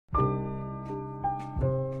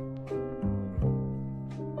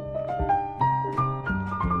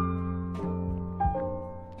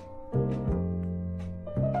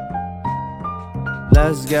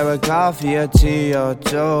Let's get a coffee, a tea or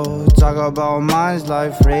two. Talk about minds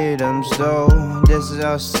like freedoms do. This is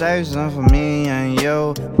our section for me and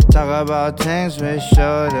you. Talk about things we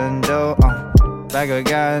shouldn't do. Back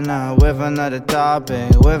again with another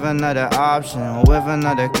topic, with another option, with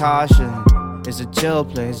another caution. It's a chill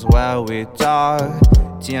place where we talk.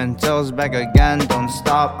 Tea and toast back again, don't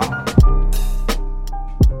stop.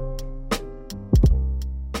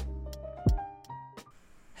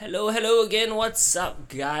 Hello again. What's up,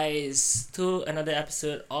 guys? To another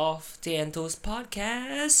episode of Tea and Toast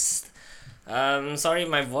podcast. Sorry,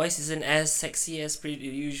 my voice isn't as sexy as per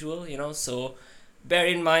usual, so bear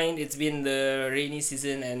in mind it's been the rainy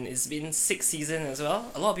season and it's been sick season as well.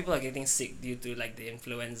 A lot of people are getting sick due to like the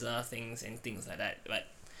influenza things and things like that. But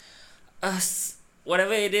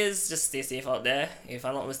whatever it is, just stay safe out there. If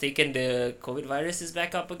I'm not mistaken, the COVID virus is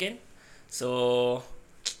back up again. So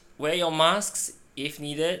wear your masks if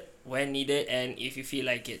needed, when needed, and if you feel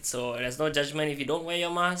like it. So there's no judgment if you don't wear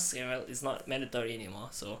your mask. Well, it's not mandatory anymore.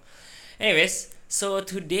 So anyways, so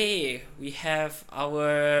today we have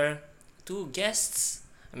our two guests.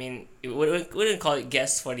 I mean, wouldn't call it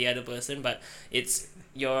guests for the other person, but it's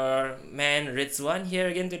your man Rizwan here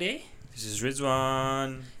again today. This is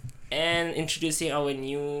Rizwan. And introducing our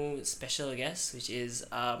new special guest, which is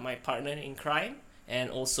my partner in crime,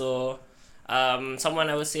 and also someone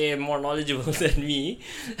I would say more knowledgeable than me.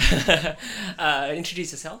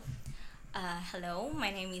 Introduce yourself. Hello,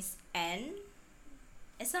 my name is Anne.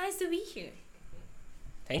 It's nice to be here.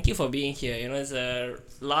 Thank you for being here. It's a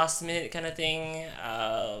last minute kind of thing.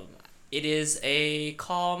 It is a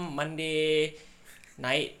calm Monday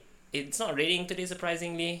night. It's not raining today,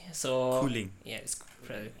 surprisingly. So Cooling. Yeah, it's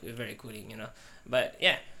very cooling. But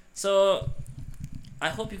yeah, so I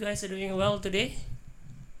hope you guys are doing well today.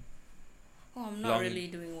 Oh, I'm not really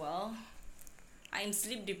doing well. I'm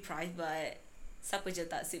sleep deprived, but siapa je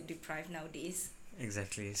tak sleep deprived nowadays?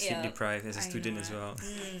 Exactly. Sleep deprived as a student as well.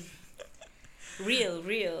 Real.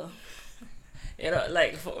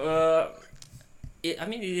 Like it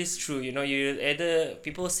is true. You either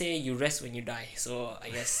people say you rest when you die. So I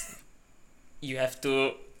guess you have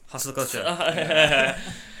to hustle culture.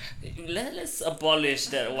 Let's abolish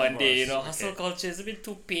that one day. Hustle culture is a bit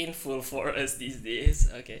too painful for us these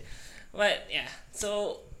days. Okay. But yeah,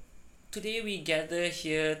 so today we gather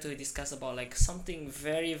here to discuss about like something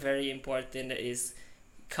very, very important that is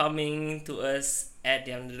coming to us at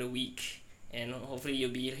the end of the week, and hopefully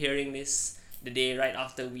you'll be hearing this the day right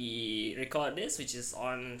after we record this, which is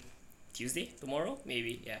on Tuesday, tomorrow,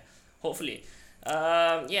 maybe, hopefully.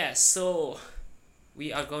 So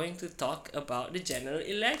we are going to talk about the general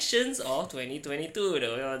elections of 2022,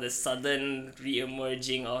 the sudden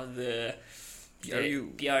re-emerging of the PRU,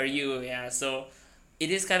 so it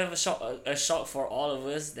is kind of a shock for all of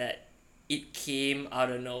us that it came out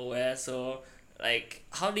of nowhere. So like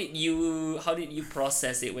how did you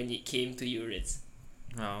process it when it came to you, Riz?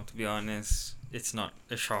 Well, to be honest, it's not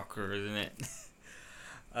a shocker, isn't it?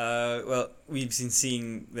 Well, we've been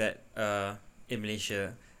seeing that in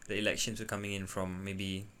Malaysia the elections were coming in from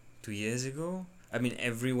maybe 2 years ago. I mean,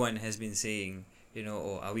 everyone has been saying,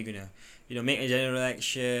 are we gonna make a general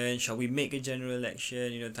election? Shall we make a general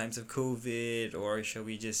election, times of COVID? Or shall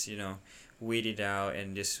we just, wait it out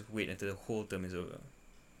and just wait until the whole term is over?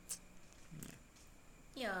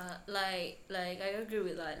 Yeah, like I agree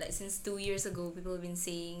with that. Like since 2 years ago, people have been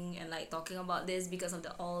saying and like talking about this because of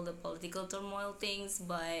all the political turmoil things.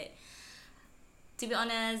 But to be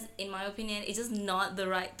honest, in my opinion, it's just not the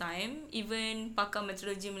right time. Even Pakar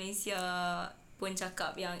Meteorologi Malaysia pun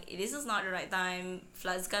cakap yang this is not the right time.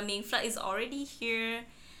 Flood is already here.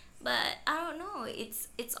 But I don't know, it's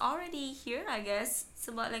already here, I guess.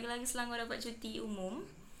 Sebab lagi-lagi Selangor dapat cuti umum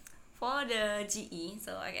for the GE.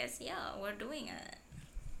 So I guess we're doing it.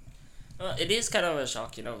 It is kind of a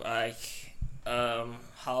shock, like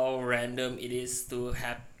how random it is to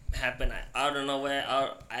happen out of nowhere.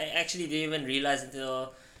 I actually didn't even realize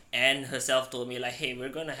until Anne herself told me like, hey, we're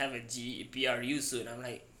gonna have a PRU soon. I'm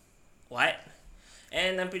like, what?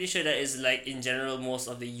 And I'm pretty sure that is like in general most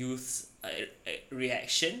of the youth's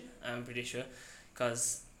reaction. I'm pretty sure,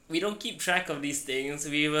 because we don't keep track of these things.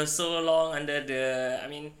 We were so long under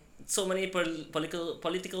so many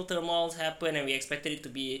political turmoils happen, and we expected it to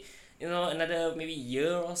be another maybe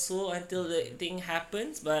year or so until the thing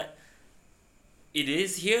happens. But it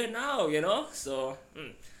is here now. So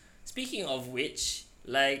speaking of which,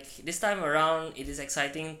 like this time around, it is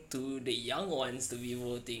exciting to the young ones to be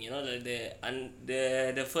voting.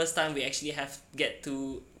 The first time we actually get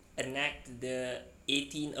to enact the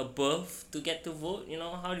 18 above to get to vote.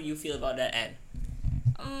 How do you feel about that, Anne?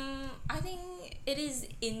 I think it is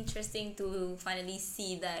interesting to finally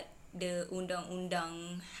see that the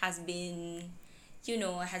undang-undang has been,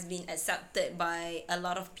 has been accepted by a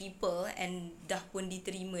lot of people and dah pun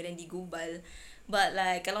diterima dan digubal. But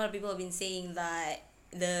like a lot of people have been saying that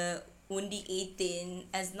the Undi 18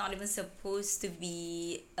 is not even supposed to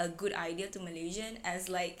be a good idea to Malaysian, as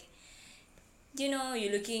like,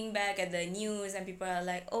 you're looking back at the news and people are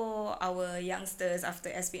like, oh, our youngsters after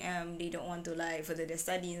SPM, they don't want to like further their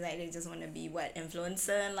studies, like they just want to be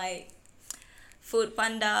influencer, like food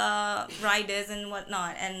panda riders and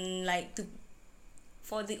whatnot. And like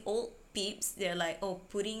for the old peeps, they're like, oh,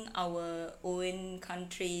 putting our own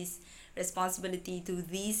country's responsibility to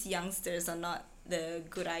these youngsters are not the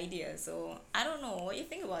good idea. So I don't know what you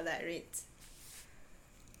think about that, Ritz.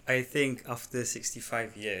 I think after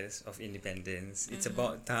 65 years of independence, it's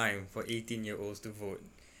about time for 18-year-olds to vote.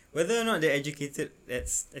 Whether or not they're educated,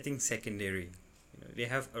 that's, I think, secondary. They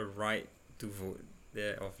have a right to vote.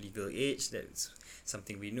 They're of legal age. That's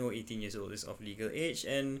something we know. 18 years old is of legal age.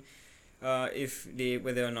 And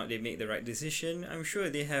whether or not they make the right decision, I'm sure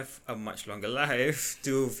they have a much longer life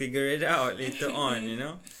to figure it out later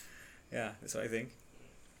on, Yeah, that's what I think.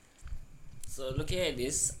 So looking at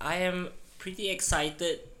this, I am pretty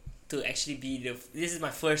excited to actually this is my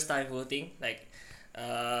first time voting. Like,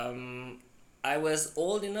 I was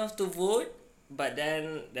old enough to vote, but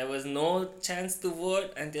then there was no chance to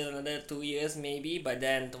vote until another 2 years maybe. But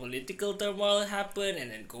then political turmoil happened,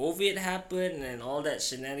 and then COVID happened, and then all that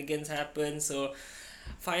shenanigans happened. So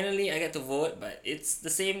finally I get to vote, but it's the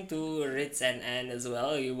same to Ritz and Anne as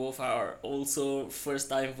well. You both are also first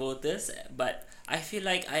time voters, but I feel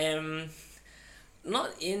like I am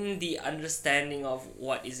not in the understanding of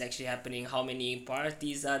what is actually happening, how many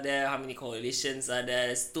parties are there, how many coalitions are there.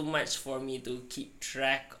 It's too much for me to keep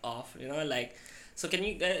track of, like. So can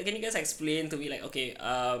you guys explain to me, like, okay,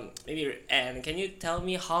 maybe Anne, can you tell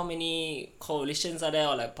me how many coalitions are there,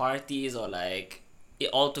 or like parties, or like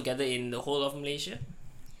all together in the whole of Malaysia?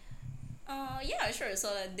 Yeah, sure.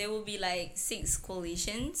 So there will be like 6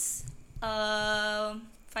 coalitions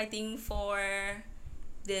fighting for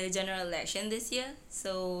the general election this year.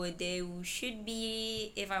 So there should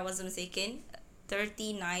be, if I wasn't mistaken,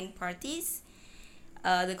 39 parties.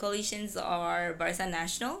 The coalitions are Barisan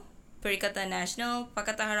Nasional, Perikatan Nasional,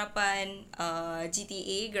 Pakatan Harapan,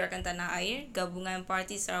 GTA, Gerakan Tanah Air, Gabungan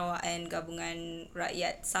Parti Sarawak, and Gabungan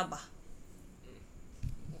Rakyat Sabah.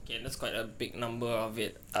 Okay, that's quite a big number of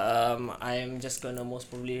it. I'm just gonna most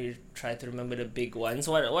probably try to remember the big ones.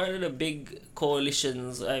 What are the big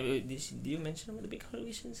coalitions? Did you mention about the big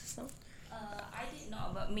coalitions just now? I did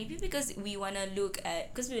not, but maybe because we wanna look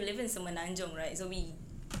at, because we live in Semenanjung, right? So we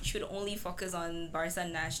should only focus on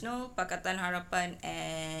Barisan Nasional, Pakatan Harapan,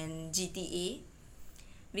 and GTA,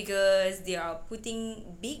 because they are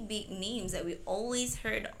putting big names that we always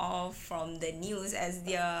heard of from the news as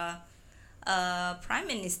their prime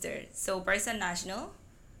minister. So Barisan Nasional,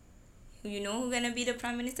 you know who's gonna be the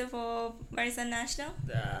prime minister for Barisan Nasional?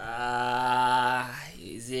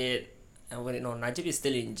 Is it? No, Najib is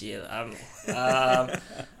still in jail.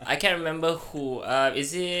 I can't remember who.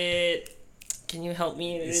 Is it? Can you help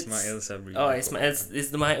me? Ismail Sabri. Oh, Ismail.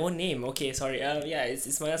 It's my own name. Okay, sorry. Yeah, it's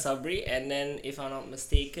Ismail Sabri. And then, if I'm not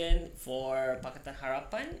mistaken, for Pakatan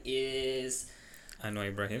Harapan is Anwar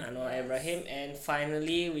Ibrahim. And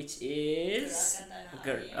finally, which is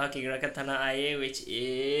Gerakan Tanah Air, which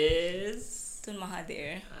is Tun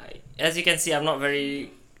Mahathir. As you can see, I'm not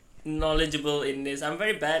very knowledgeable in this. I'm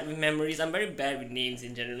very bad with memories. I'm very bad with names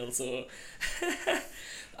in general. So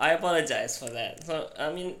I apologize for that. So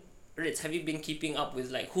I mean, Ritz, have you been keeping up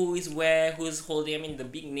with like who is where, who's holding? I mean, the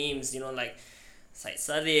big names, like Syed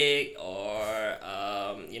Saddiq, or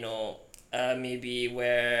maybe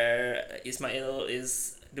where Ismail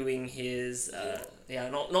is doing his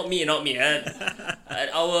not me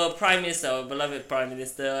our prime minister, our beloved prime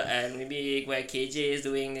minister, and maybe where KJ is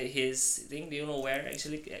doing his thing. Do you know where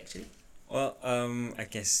actually? Well, I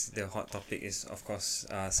guess the hot topic is, of course,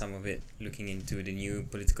 some of it looking into the new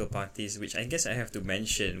political parties, which I guess I have to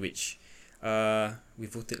mention, which we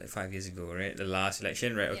voted like 5 years ago, right? The last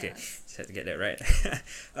election, right? Okay, Yes. just had to get that right.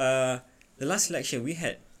 The last election, we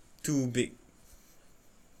had 2 big,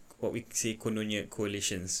 what we say, kononnya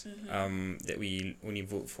coalitions, that we only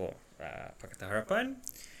vote for. Pakatan Harapan,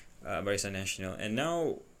 Barisan Nasional, and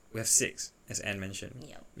now we have 6, as Anne mentioned,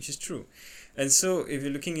 Yep. which is true. And so if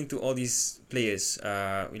you're looking into all these players,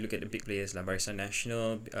 we look at the big players like Barisan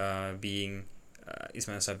Nasional, being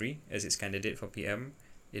Ismail Sabri as its candidate for PM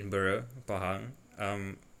in Borough, Pahang.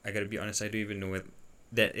 I gotta be honest, I don't even know what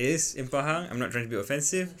that is in Pahang. I'm not trying to be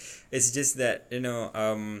offensive. It's just that,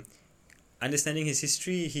 understanding his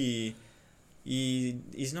history, he he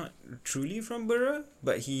is not truly from Bura,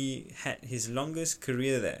 but he had his longest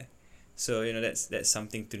career there. So that's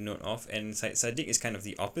something to note of. And Sadiq is kind of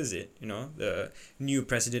the opposite. The new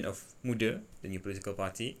president of Muda, the new political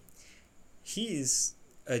party. He is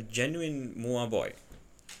a genuine Moa boy.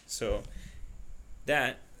 So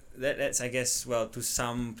that's I guess, well, to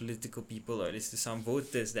some political people, or at least to some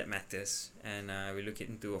voters, that matters. And we look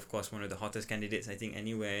into, of course, one of the hottest candidates, I think,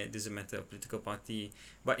 anywhere. It doesn't matter of political party,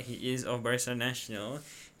 but he is of Barisan Nasional,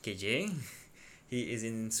 KJ. He is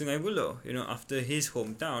in Sungai Buloh, after his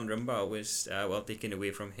hometown, Rembau, was taken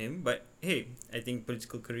away from him. But hey, I think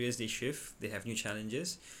political careers, they shift, they have new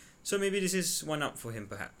challenges. So maybe this is one up for him,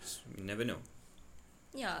 perhaps. You never know.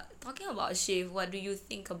 Yeah, talking about shift, what do you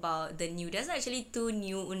think about the new? There's actually 2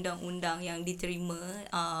 new undang-undang yang diterima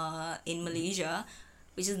in Malaysia,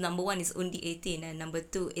 which is number 1 is Undi 18 and number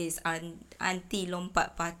 2 is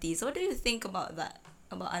anti-lompat party. So what do you think about that?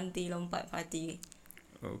 About anti-lompat party?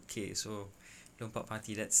 Okay, so Lompat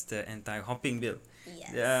Party, that's the anti-hopping bill.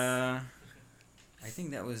 Yes. I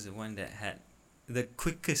think that was the one that had the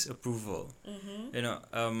quickest approval.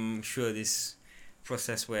 Mm-hmm. Sure, this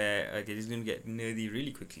process where this is going to get nerdy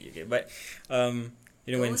really quickly. Okay, but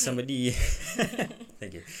when somebody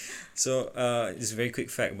thank you. So it's a very quick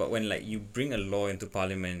fact, but when you bring a law into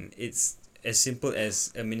parliament, it's as simple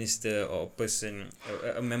as a minister or a person,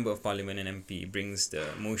 a member of parliament, an MP, brings the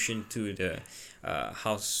motion to the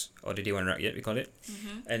House, or the Dewan Rakyat, we call it.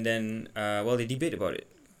 Mm-hmm. And then they debate about it,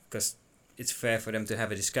 because it's fair for them to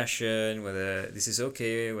have a discussion whether this is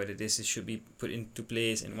okay, whether this should be put into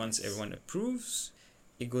place. And once everyone approves,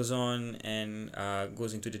 it goes on and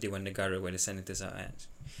goes into the Dewan Negara, where the senators are at.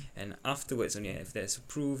 And afterwards, only if that's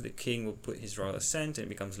approved, the king will put his royal assent and it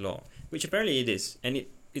becomes law, which apparently it is. And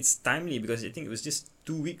it's timely, because I think it was just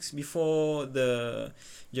 2 weeks before the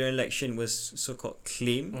general election was so-called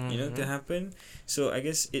claimed, to happen. So I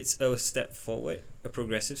guess it's a step forward, a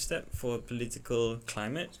progressive step for political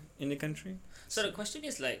climate in the country. So the question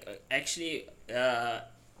is actually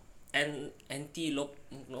anti-lompat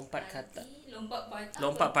kata.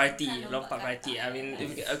 Lompat party. I mean,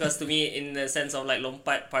 because to me, in the sense of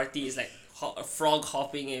lompat party is frog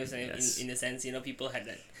hopping, Yes. in a sense, people had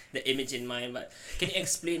the image in mind. But can you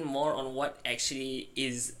explain more on what actually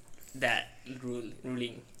is that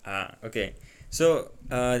ruling? Okay. So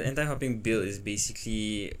the anti-hopping bill is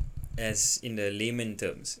basically, as in the layman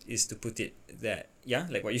terms, is to put it that,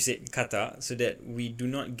 like what you said, kata, so that we do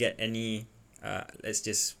not get any, let's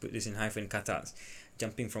just put this in hyphen katas,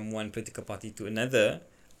 jumping from one political party to another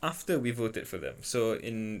after we voted for them. So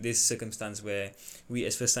in this circumstance where we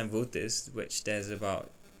as first time voters, which there's about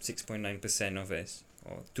 6.9% of us,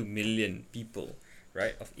 or 2 million people,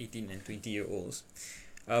 right, of 18 and 20-year-olds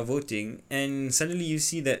are voting, and suddenly you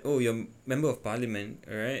see that, your member of parliament,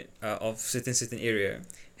 right, of certain area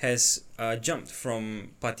has jumped from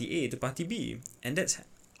party A to party B, and that's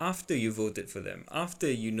after you voted for them, after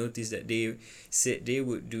you noticed that they said they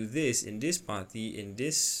would do this in this party in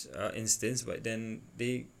this instance, but then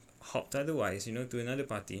they hopped otherwise, to another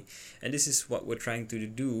party. And this is what we're trying to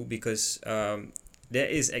do, because there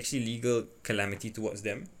is actually legal calamity towards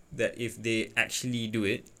them, that if they actually do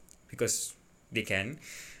it, because they can,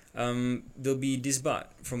 they'll be disbarred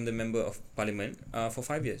from the member of parliament for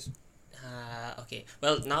 5 years. Okay.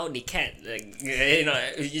 Well, now they can't.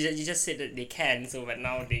 You just said that they can, but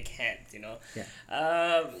now they can't.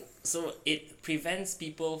 Yeah. So it prevents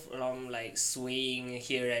people from swaying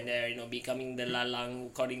here and there. Becoming the lalang,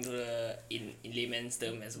 according to in layman's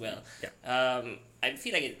term as well. Yeah. I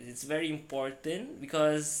feel like it's very important,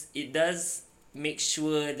 because it does make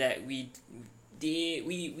sure that we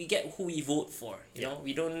get who we vote for. You know,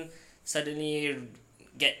 we don't suddenly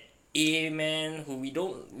get a man who we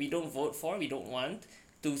don't vote for, we don't want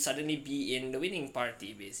to suddenly be in the winning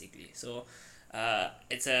party, basically. So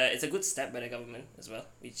it's a good step by the government as well,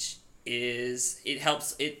 which is, it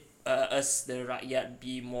helps us the rakyat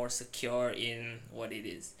be more secure in what it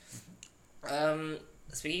is.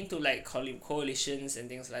 Speaking to coalitions and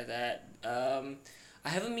things like that, I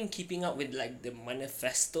haven't been keeping up with the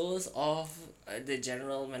manifestos of the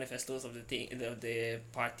general manifestos of the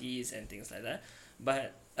parties and things like that,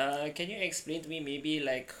 but can you explain to me maybe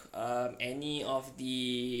any of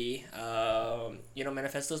the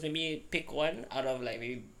manifestos? Maybe pick one out of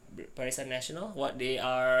maybe Barisan Nasional, what they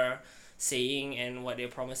are saying and what they're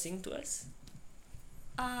promising to us.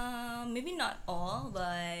 Maybe not all,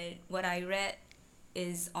 but what I read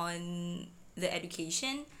is on the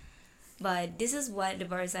education. But this is what the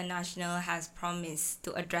Barisan Nasional has promised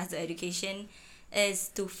to address the education, is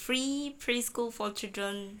to free preschool for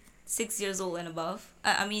children 6 years old and above.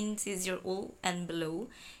 6 year old and below,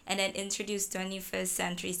 and then introduce 21st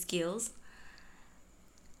century skills.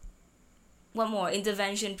 One more,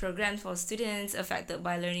 intervention programs for students affected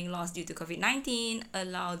by learning loss due to COVID-19,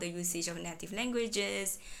 allow the usage of native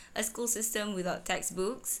languages, a school system without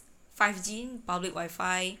textbooks, 5G, public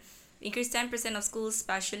Wi-Fi, increase 10% of school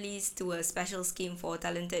specialists to a special scheme for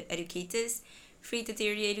talented educators, free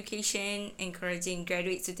tertiary education, encouraging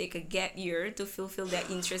graduates to take a gap year to fulfill their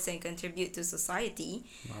interests and contribute to society,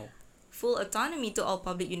 Wow. full autonomy to all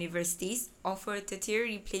public universities, offer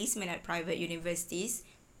tertiary placement at private universities,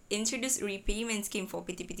 introduce a repayment scheme for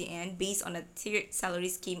PTPTN based on a tiered salary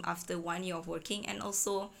scheme after 1 year of working, and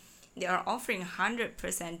also they are offering 100%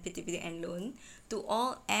 PTPTN loan to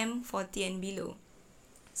all M40 and below.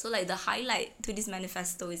 So like the highlight to this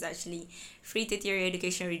manifesto is actually free tertiary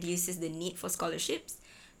education reduces the need for scholarships,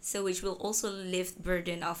 so which will also lift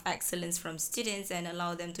burden of excellence from students and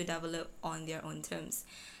allow them to develop on their own terms.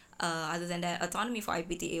 Other than that, autonomy for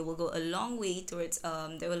IPTA will go a long way towards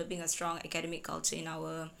developing a strong academic culture in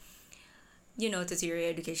our tertiary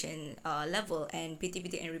education level, and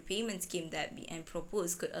PTPT and repayment scheme that BN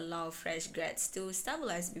proposed could allow fresh grads to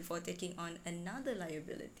stabilize before taking on another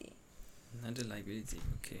liability. Another liability.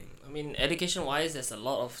 Okay. I mean, education wise, there's a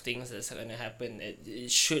lot of things that's gonna happen.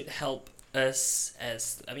 It should help us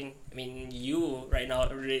as you right now,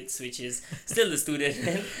 Ritz, which is still a student,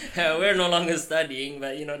 and we're no longer studying,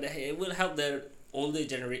 but it will help the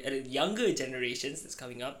younger generations that's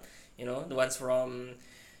coming up. The ones from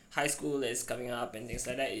high school that's coming up and things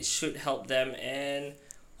like that. It should help them, and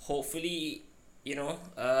hopefully,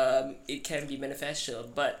 it can be beneficial.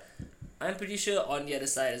 But I'm pretty sure on the other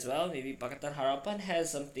side as well, maybe Pakatan Harapan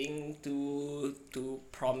has something to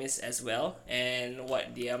promise as well, and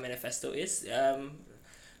what their manifesto is.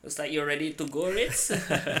 Looks like you're ready to go, Ritz.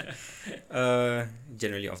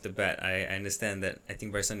 Generally off the bat, I understand that I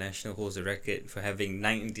think Barisan Nasional holds the record for having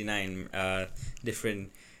 99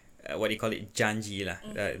 different what do you call it, janji lah,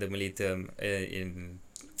 the Malay term in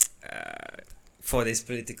for this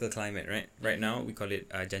political climate, right now we call it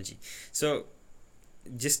janji. So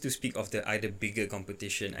just to speak of the other bigger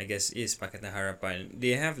competition, I guess, is Pakatan Harapan.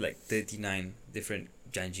 They have like 39 different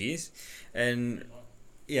janjis, and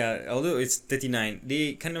yeah, although it's 39,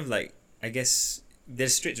 they kind of like, I guess, they're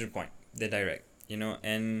straight to the point, they're direct,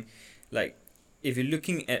 and like if you're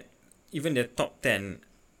looking at even their top 10,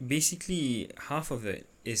 basically half of it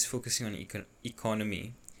is focusing on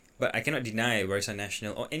economy. But I cannot deny Barisan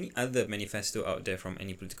Nasional or any other manifesto out there from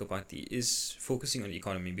any political party is focusing on the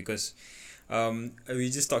economy, because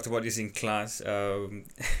we just talked about this in class,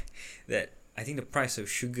 that I think the price of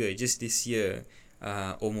sugar just this year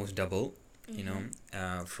almost doubled,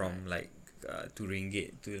 from like 2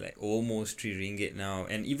 ringgit to like almost 3 ringgit now.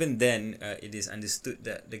 And even then, it is understood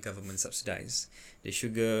that the government subsidise the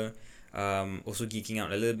sugar. Also geeking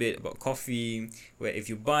out a little bit about coffee, where if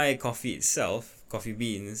you buy coffee itself, coffee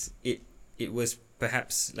beans, it was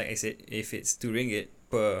perhaps, like I said, if it's 2 ringgit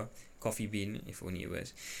per coffee bean, if only it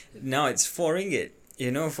was, now it's 4 ringgit,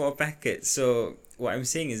 for a packet. So what I'm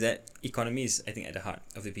saying is that economy is, I think, at the heart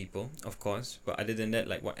of the people, of course. But other than that,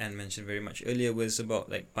 like what Anne mentioned very much earlier, was about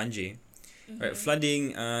like Panjay, right?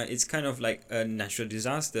 Flooding, it's kind of like a natural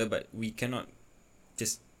disaster, but we cannot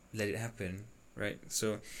just let it happen, right?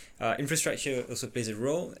 So infrastructure also plays a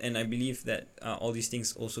role, and I believe that all these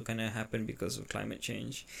things also kind of happen because of climate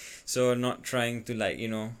change. So not trying to like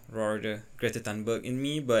roar the Greta Thunberg in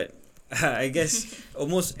me, but I guess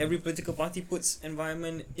almost every political party puts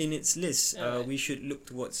environment in its list. We should look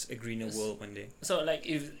towards a greener world one day. So like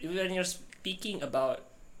if when you're speaking about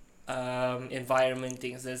environment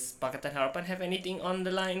things, does Pakatan Harapan have anything on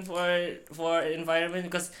the line for environment?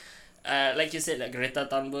 Because like you said, like Greta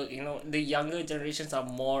Thunberg, the younger generations are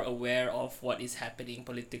more aware of what is happening,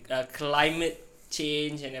 climate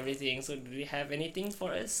change and everything. So do they have anything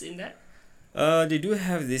for us in that? They do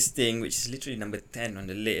have this thing which is literally number 10 on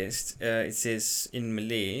the list. It says in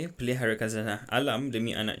Malay, pelihara khazanah alam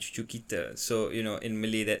demi anak cucu kita. So in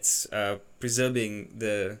Malay, that's preserving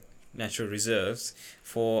the natural reserves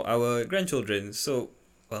for our grandchildren. So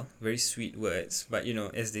very sweet words, but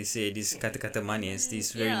as they say, these kata-kata manis,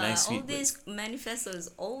 these very nice sweet all these manifestos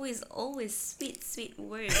always sweet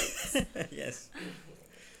words. Yes.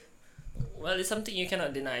 Well, it's something you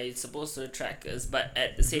cannot deny. It's supposed to attract us, but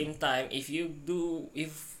at the same time, if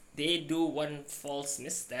they do one false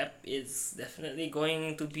misstep, it's definitely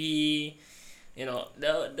going to be,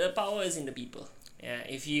 the power is in the people. Yeah,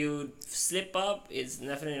 if you slip up, it's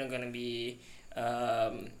definitely not gonna be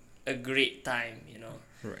a great time.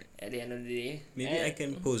 Right. at the end of the day. Maybe I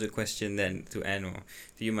can pose a question then to Anwar,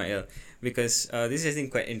 to you, Mael, because this is, I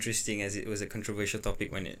think, quite interesting, as it was a controversial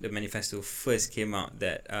topic when the manifesto first came out.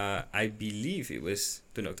 That I believe it was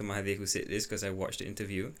to Dr. Mahathir who said this, because I watched the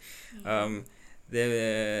interview. The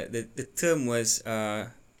term was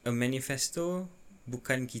a manifesto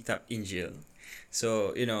bukan kitab Injil.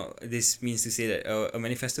 So, this means to say that a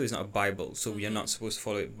manifesto is not a Bible, so we are not supposed to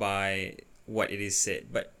follow it by what it is said,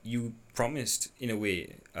 but you promised, in a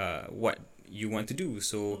way, what you want to do,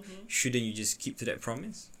 so shouldn't you just keep to that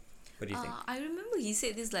promise? What do you think? I remember he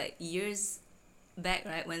said this like years back,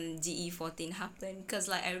 right, when GE14 happened, because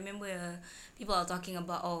like I remember people are talking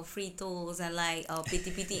about free tolls and like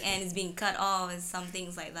PTPTN is being cut off and some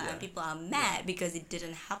things like that, and people are mad because it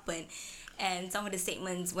didn't happen. And some of the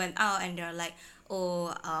statements went out and they're like,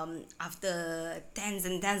 after tens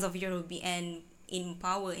and tens of years will be in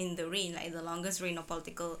power, in the reign, like the longest reign of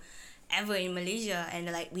political ever in Malaysia,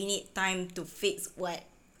 and like we need time to fix what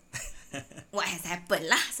has happened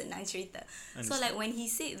lah, senang cerita. So like when he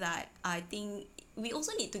said that, I think we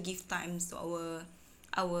also need to give time to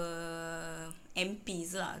our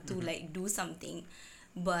MPs lah to like do something.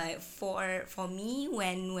 But for me,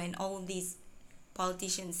 when all these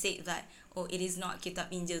politicians said that it is not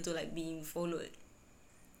kitab Injil to like being followed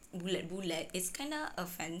bulat-bulat, it's kind of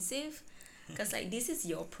offensive, because like this is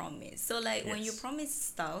your promise. So like when you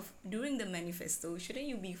promise stuff during the manifesto, shouldn't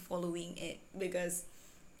you be following it? Because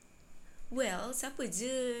siapa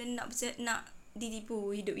je nak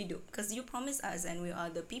ditipu hidup-hidup, because you promise us and we are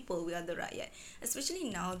the people, we are the rakyat.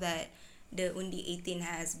 Especially now that the Undi 18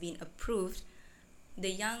 has been approved,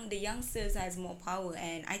 the youngsters has more power,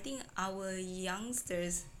 and I think our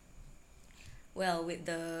youngsters, with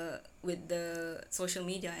the social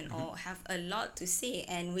media and all, have a lot to say,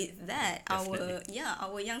 and with that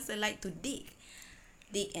our youngsters like to dig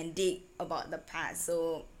about the past.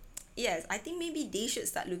 So yes, I think maybe they should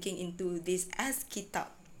start looking into this as kitab,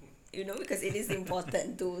 because it is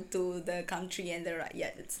important to the country and the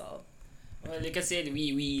rakyat itself. Well, like I said,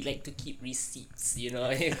 we like to keep receipts,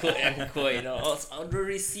 quote unquote, all the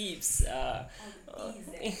receipts.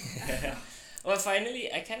 Well,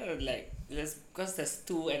 finally, I kind of like, because there's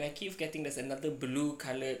two, and I keep getting there's another blue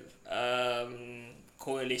coloured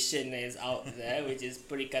coalition that is out there, which is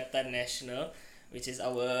Perikatan Nasional, which is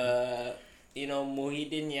our,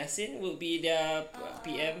 Muhyiddin Yassin will be their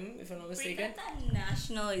PM, if I'm not mistaken. Perikatan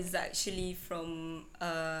Nasional is actually from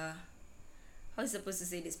how is supposed to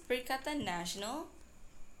say this? Perikatan Nasional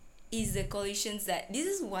is the coalitions that, this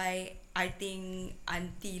is why I think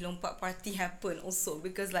anti-lompat party happen also,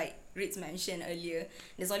 because like Ritz mentioned earlier,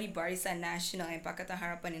 there's only Barisan Nasional and Pakatan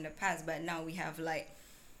Harapan in the past, but now we have like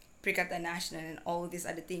Perikatan Nasional and all this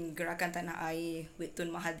other thing, Gerakan Tanah Air with Tun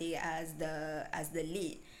Mahathir as the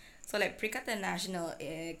lead. So like Perikatan Nasional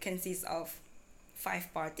consists of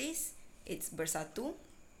 5 parties. It's Bersatu,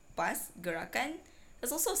 PAS, Gerakan.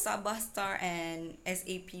 There's also Sabah Star and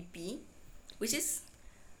SAPP, which is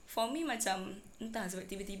for me macam entah sebab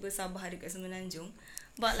tiba-tiba Sabah ada kat Semenanjung,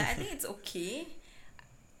 but like I think it's okay.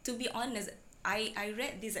 To be honest, I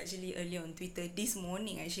read this actually earlier on Twitter this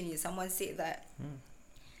morning. Actually, someone said that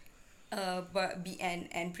but BN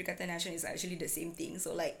and Perikatan Nasional is actually the same thing.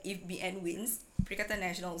 So like if BN wins, Perikatan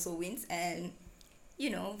Nasional also wins, and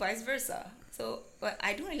vice versa. So but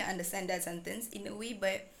I don't really understand that sentence in a way,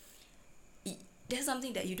 but there's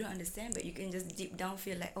something that you don't understand, but you can just deep down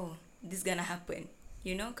feel like, this is gonna happen,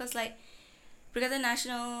 because like Perikatan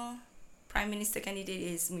Nasional Prime Minister candidate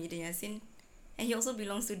is Muhyiddin Yassin, and he also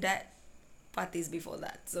belongs to that parties before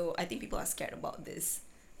that. So I think people are scared about this.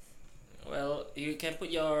 Well, you can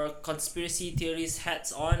put your conspiracy theories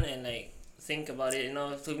hats on and like think about it.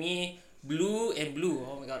 To me, blue and blue.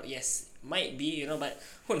 Oh my god, yes, might be. But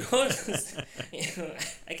who knows?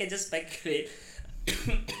 I can just speculate.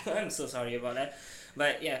 I'm so sorry about that,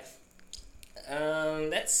 but yeah,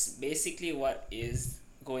 that's basically what is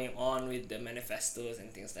going on with the manifestos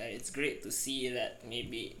and things like that. It's great to see that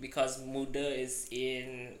maybe because Muda is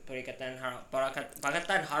in Pakatan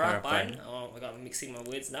Harapan. Oh my god, I'm mixing my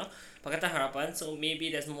words now. Pakatan Harapan. So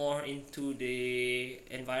maybe there's more into the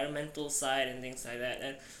environmental side and things like that.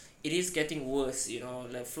 And it is getting worse.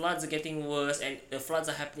 The floods are getting worse, and the floods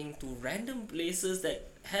are happening to random places that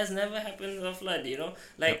has never happened to a flood.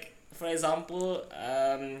 Like for example,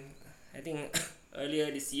 I think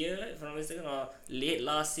earlier this year, if I'm not mistaken, or late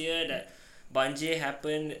last year, that banjir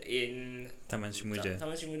happened in Taman Semuda.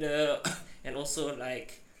 And also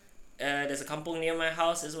like there's a kampung near my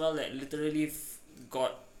house as well that literally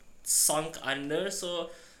got sunk under.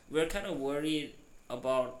 So we're kind of worried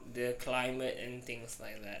about the climate and things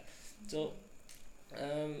like that. So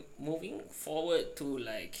Moving forward to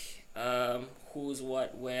like who's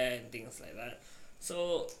what where and things like that.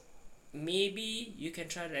 So maybe you can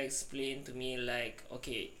try to explain to me like,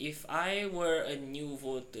 okay, if I were a new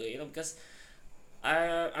voter, because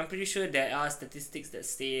I'm pretty sure there are statistics that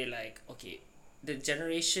say like, okay, the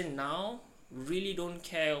generation now really don't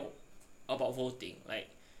care about voting. Like,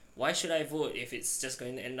 why should I vote if it's just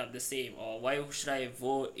going to end up the same? Or why should I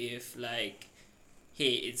vote if like,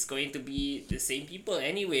 hey, it's going to be the same people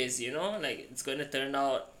anyways, like it's going to turn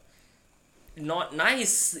out not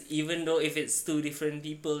nice, even though if it's two different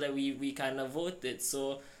people that we kind of voted.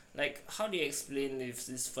 So like, how do you explain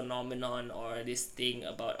this phenomenon or this thing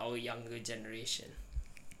about our younger generation?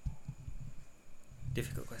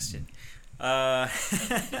 Difficult question. I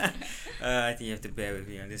think you have to bear with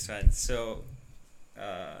me on this one. So,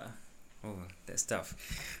 that's tough.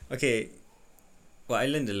 Okay, well, I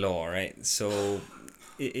learned the law, right? So,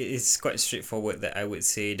 it's quite straightforward that I would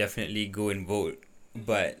say definitely go and vote.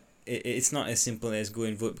 But it's not as simple as go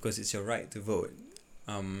and vote because it's your right to vote.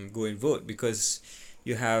 Go and vote because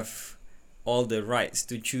you have all the rights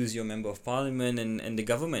to choose your member of parliament and the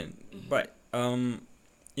government. But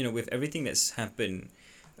with everything that's happened,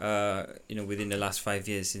 within the last 5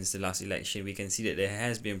 years since the last election, we can see that there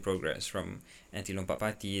has been progress from Anti-Lompat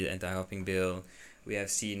Party, the Anti-Hopping Bill. We have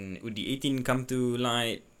seen Udi 18 come to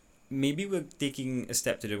light. Maybe we're taking a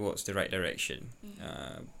step towards the right direction.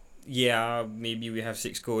 Maybe we have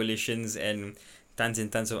 6 coalitions and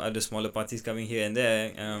tons of other smaller parties coming here and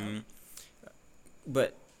there.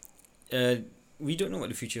 But we don't know what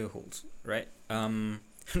the future holds, right? I'm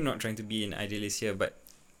not trying to be an idealist here, but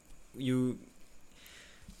we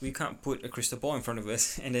can't put a crystal ball in front of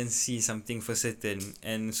us and then see something for certain.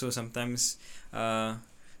 And so sometimes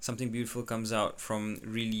something beautiful comes out from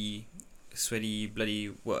really sweaty,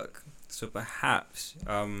 bloody work. So perhaps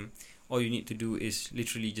all you need to do is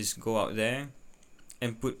literally just go out there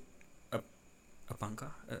and put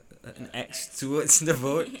an X towards the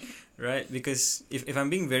vote, right? Because if I'm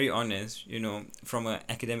being very honest, from an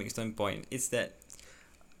academic standpoint, it's that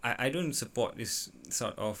I don't support this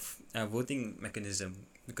sort of voting mechanism,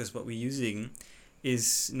 because what we're using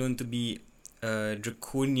is known to be a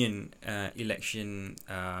draconian election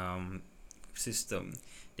system.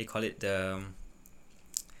 They call it the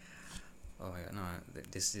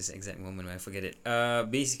this exact moment when I forget it.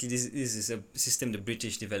 Basically, this is a system the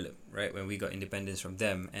British developed, right, when we got independence from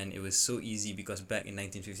them, and it was so easy because back in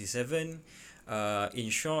 1957, in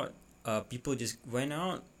short, people just went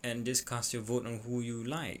out and just cast your vote on who you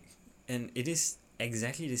like, and it is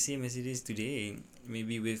exactly the same as it is today,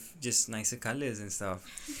 maybe with just nicer colours and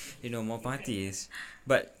stuff, more parties.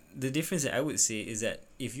 But the difference that I would say is that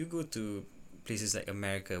if you go to places like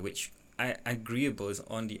America, which I agreeable is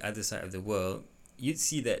on the other side of the world, you'd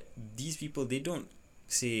see that these people, they don't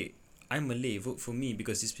say, I'm Malay, vote for me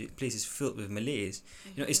because this place is filled with Malays.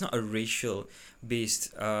 It's not a racial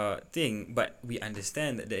based thing, but we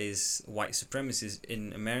understand that there is white supremacists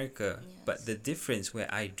in America. Yes. But the difference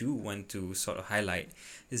where I do want to sort of highlight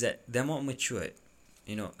is that they're more matured.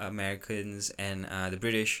 Americans and the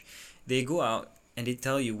British, they go out and they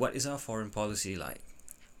tell you, what is our foreign policy like?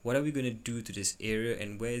 What are we going to do to this area,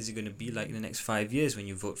 and where is it going to be like in the next 5 years when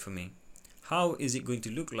you vote for me? How is it going to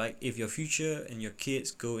look like if your future and your kids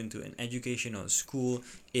go into an education or school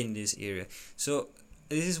in this area? So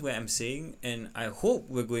this is where I'm saying, and I hope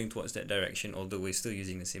we're going towards that direction, although we're still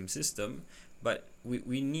using the same system, but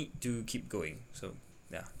we need to keep going. So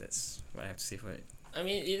yeah, that's what I have to say for it. I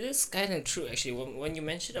mean, it is kind of true actually. When you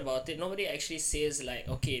mentioned about it, nobody actually says like,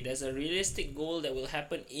 okay, there's a realistic goal that will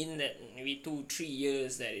happen in that maybe 2-3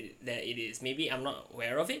 years that it is. Maybe I'm not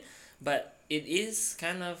aware of it, but it is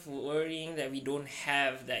kind of worrying that we don't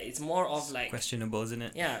have that. It's more of like questionable, isn't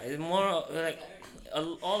it? Yeah, it's more like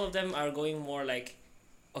all of them are going more like,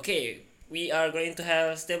 okay, we are going to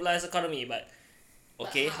have stabilized economy, but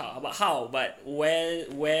okay, how? But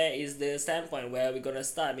where is the standpoint? Where are we gonna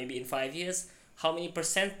start? Maybe in 5 years. How many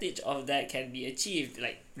percentage of that can be achieved,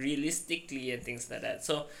 like realistically and things like that.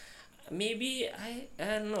 So maybe I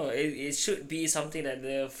don't know, it should be something that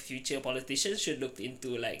the future politicians should look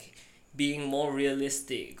into, like being more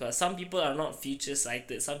realistic, because some people are not future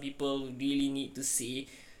sighted. Some people really need to see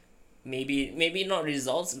maybe not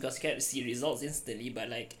results, because you can't see results instantly, but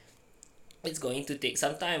like it's going to take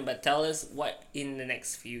some time. But tell us what in the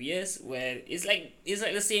next few years, where it's like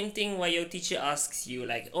the same thing where your teacher asks you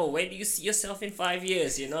like, oh, where do you see yourself in 5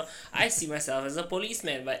 years? I see myself as a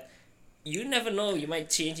policeman, but you never know, you might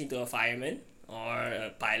change into a fireman or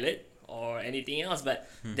a pilot or anything else, but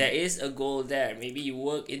there is a goal there. Maybe you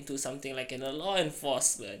work into something like in a law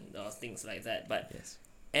enforcement or things like that. But Yes.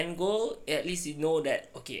 end goal, at least you know that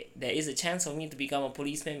okay, there is a chance for me to become a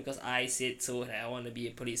policeman because I said so that I want to be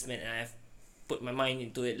a policeman and I've put my mind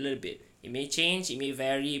into it a little bit. It may change, it may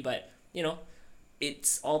vary, but you know,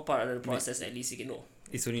 it's all part of the process. At least you can know.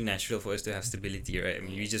 It's only natural for us to have stability, right? I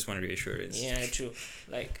mean, we just want reassurance. Yeah, true.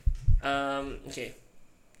 Like, okay.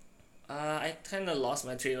 I kind of lost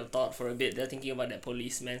my train of thought for a bit there thinking about that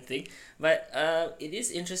policeman thing. But it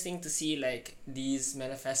is interesting to see like these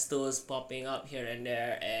manifestos popping up here and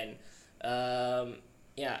there, and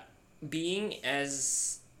yeah, being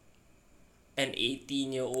as an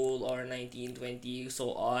 18-year-old or 19, 20,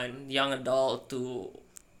 so on, young adult to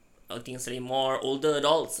I think say more older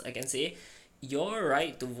adults, I can say, your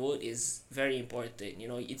right to vote is very important. You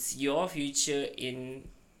know, it's your future in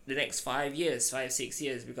the next 5 years, 5, 6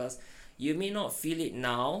 years, because you may not feel it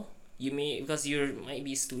now. You may because you might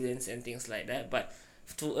be students and things like that. But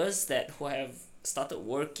to us that who have started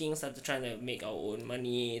working, started trying to make our own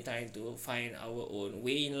money, trying to find our own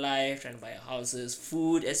way in life, trying to buy houses,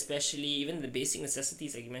 food especially, even the basic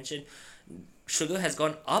necessities like you mentioned, sugar has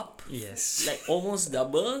gone up. Yes. Like almost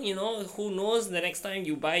double, you know. Who knows, the next time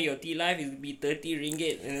you buy your tea life, it will be 30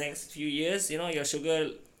 ringgit in the next few years. You know, your sugar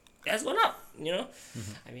has gone up, you know.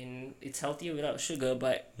 I mean, it's healthier without sugar,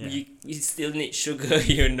 but you still need sugar,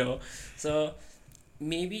 you know. So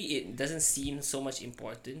maybe it doesn't seem so much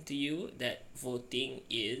important to you that voting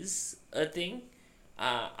is a thing.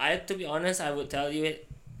 To be honest, I would tell you it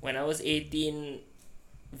when I was 18,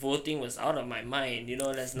 voting was out of my mind. You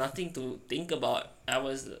know, there's nothing to think about. I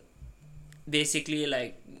was basically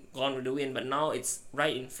like gone with the wind, but now it's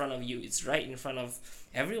right in front of you. It's right in front of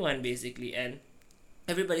everyone basically, and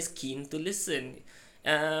everybody's keen to listen.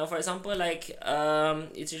 For example, like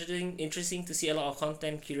it's interesting to see a lot of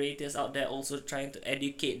content curators out there also trying to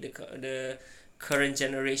educate the current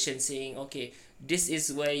generation, saying okay, this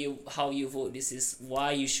is how you vote, this is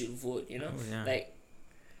why you should vote, you know. Like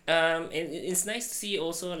and it's nice to see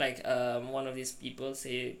also like one of these people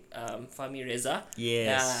say Fahmi Reza.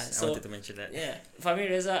 Yes, so, I wanted to mention that. Yeah, Fahmi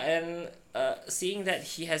Reza, and seeing that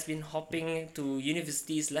he has been hopping to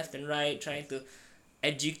universities left and right trying to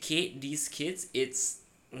educate these kids, it's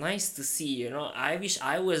nice to see, you know. I wish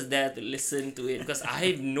I was there to listen to it because I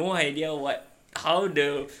have no idea how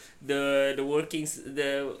the workings,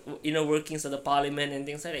 the inner workings of the parliament and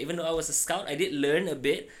things like that. Even though I was a scout, I did learn a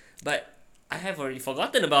bit, but I have already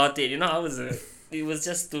forgotten about it, you know. It was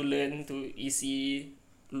just to learn to isi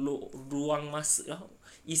ruang masa,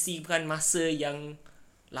 isikan masa yang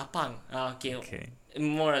lapang. Okay.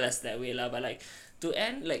 More or less that way lah. But like to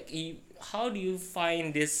end, like how do you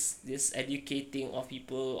find this educating of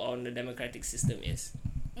people on the democratic system is?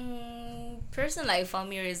 Person like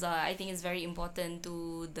Fahmi Reza, I think it's very important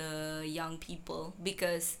to the young people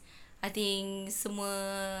because I think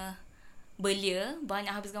semua belia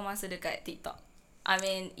banyak habiskan masa dekat TikTok. I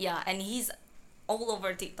mean, yeah, and he's all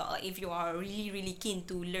over TikTok. Like if you are really really keen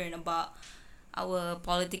to learn about our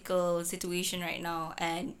political situation right now,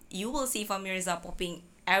 and you will see Fahmi Reza popping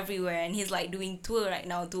everywhere, and he's like doing tour right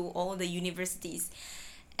now to all the universities.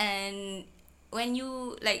 And when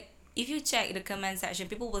you like, if you check the comment section,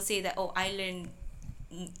 people will say that I learn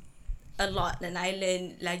a lot and I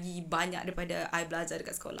learn lagi banyak daripada I belajar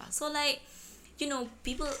dekat sekolah. So like, you know,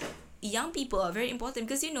 young people are very important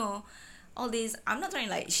because, you know, all these, I'm not trying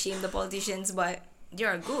to like shame the politicians, but they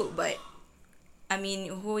are good, but I mean,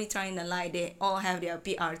 who are trying to lie? They all have their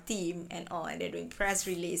PR team and they're doing press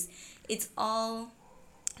release. It's all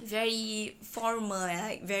very formal and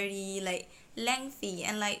like very like lengthy,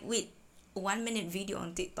 and like with 1 minute video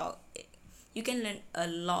on TikTok, you can learn a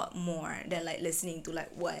lot more than like listening to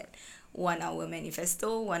like 1 hour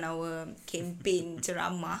manifesto, 1 hour campaign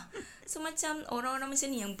ceramah. So macam orang-orang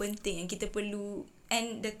macam ni yang penting, yang kita perlu.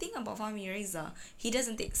 And the thing about Fahmi Reza, he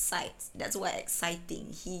doesn't take sides. That's why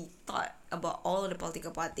exciting. He thought about all the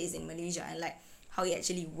political parties in Malaysia and like how it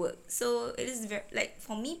actually works. So it is very like,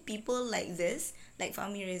 for me, people like this, like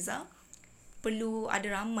Fahmi Reza, perlu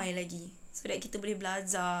ada ramai lagi so that kita boleh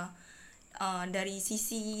belajar dari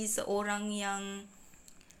sisi seorang yang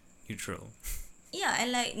neutral. Yeah,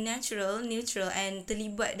 and like neutral and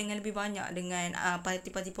terlibat dengan lebih banyak dengan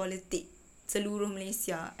parti-parti politik seluruh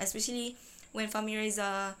Malaysia, especially when Fahmi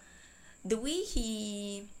Reza, the way he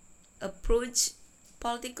approach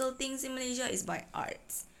political things in Malaysia is by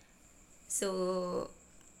arts. So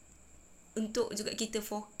untuk juga kita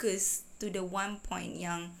fokus to the one point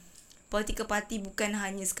yang political party bukan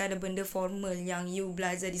hanya sekadar benda formal yang you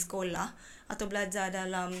belajar di sekolah atau belajar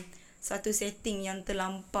dalam satu setting yang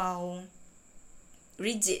terlampau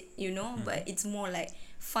rigid, you know, but it's more like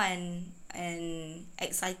fun and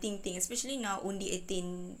exciting thing, especially now undi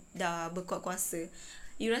 18 dah berkuat kuasa.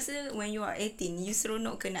 You rasa when you are 18, you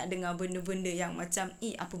seronok ke nak dengar benda-benda yang macam,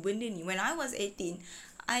 apa benda ni? When I was 18,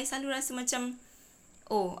 I selalu rasa macam,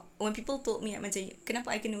 when people told me macam,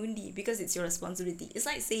 kenapa I kena undi? Because it's your responsibility. It's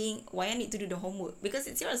like saying, why I need to do the homework? Because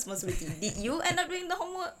it's your responsibility. Did you end up doing the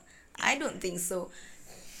homework? I don't think so.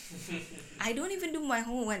 I don't even do my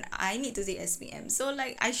homework when I need to take SPM. So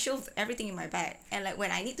like I shove everything in my bag, and like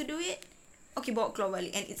when I need to do it, okay, bawa keluar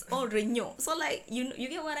balik, and it's all renyuk. So like you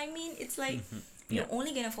get what I mean? It's like you're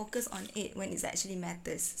only gonna focus on it when it actually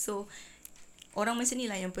matters. So orang macam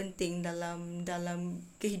ni lah yang penting dalam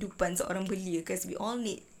kehidupan seorang belia, because we all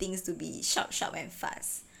need things to be sharp and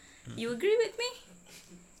fast. You agree with me?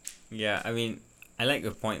 Yeah, I mean, I like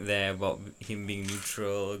your point there about him being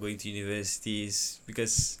neutral, going to universities,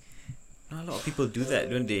 because not a lot of people do that,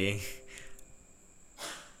 don't they?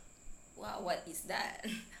 Wow, what is that?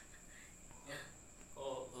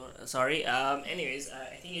 Sorry. Anyways,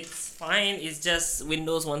 I think it's fine. It's just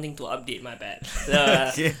Windows wanting to update. My bad.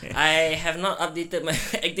 Okay. I have not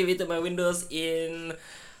activated my Windows in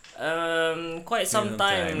quite some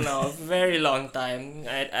time now. Very long time.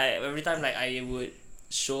 I every time like I would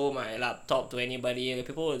show my laptop to anybody,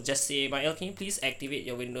 people would just say, "Mael, can you please activate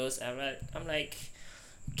your Windows?" I'm like,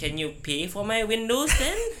 can you pay for my Windows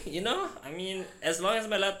then? You know, I mean, as long as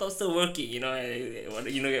my laptop's still working, you know,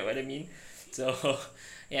 you get what I mean. So,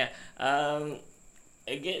 yeah,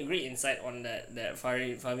 I get great insight on that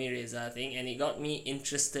Fahmi Reza thing, and it got me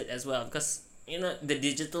interested as well, because you know the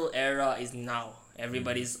digital era is now.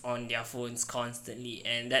 Everybody's on their phones constantly,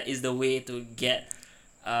 and that is the way to get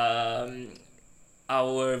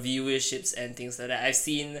our viewerships and things like that. I've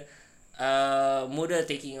seen Muda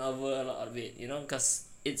taking over a lot of it, you know, because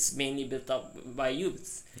it's mainly built up by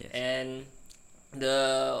youths. Yes. And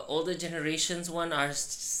the older generations one are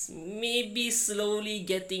maybe slowly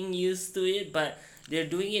getting used to it, but they're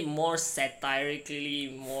doing it more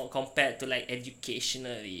satirically, more compared to like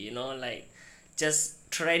educationally, you know, like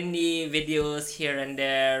just trendy videos here and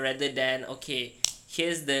there, rather than okay,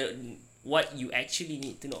 here's what you actually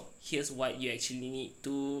need to know, here's what you actually need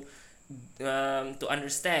to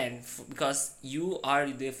understand, because you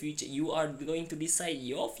are the future, you are going to decide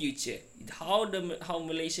your future. How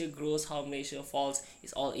Malaysia grows, how Malaysia falls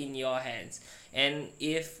is all in your hands. And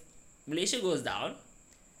if Malaysia goes down,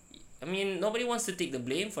 I mean, nobody wants to take the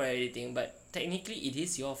blame for everything, but technically it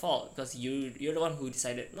is your fault, because you're the one who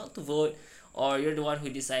decided not to vote, or you're the one who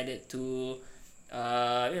decided to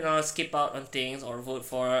skip out on things, or vote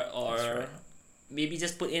for, or maybe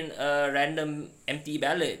just put in a random empty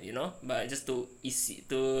ballot, you know, but just to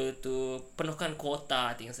penuhkan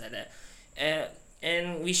quota, things like that.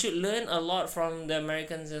 And we should learn a lot from the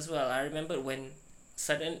Americans as well. I remember when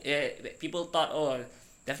people thought,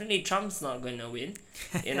 definitely Trump's not gonna win,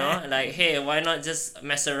 you know, like, hey, why not just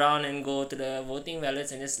mess around and go to the voting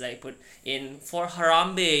ballots and just like put in for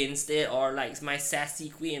Harambe instead, or like my sassy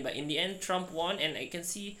queen. But in the end, Trump won, and I can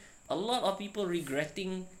see a lot of people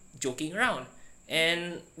regretting joking around.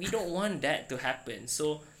 And we don't want that to happen.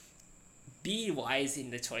 So be wise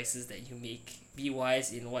in the choices that you make. Be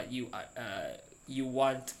wise in what you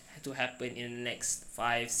want to happen in the next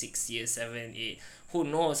 5, 6 years, 7, 8. Who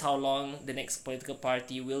knows how long the next political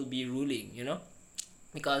party will be ruling, you know?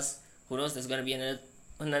 Because who knows, there's gonna be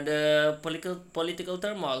another political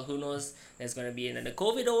turmoil. Who knows, there's gonna be another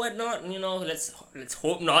COVID or whatnot. You know, let's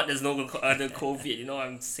hope not. There's no other COVID. You know,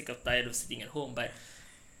 I'm sick of tired of sitting at home, but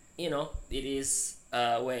you know, it is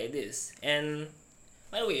where it is. And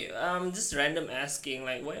by the way, just random asking,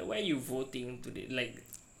 like, where are you voting today, like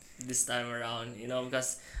this time around, you know,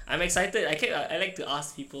 because I'm excited. I like to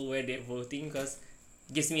ask people where they're voting, because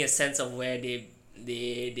it gives me a sense of where they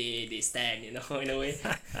stand, you know, in a way.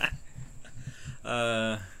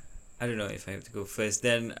 I don't know if I have to go first.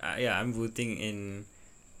 Then I'm voting in,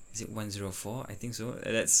 is it 104? I think so.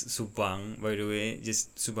 That's Subang, by the way,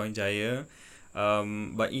 just Subang Jaya.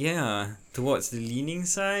 But yeah, towards the leaning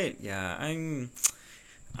side, I'm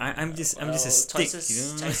just a stick,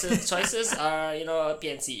 you know. Choices are, you know,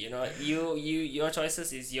 PNC, you know, your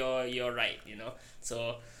choices is your right, you know.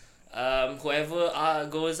 So whoever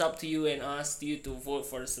goes up to you and asks you to vote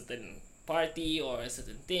for a certain party or a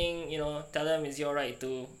certain thing, you know, tell them it's your right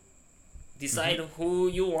to decide who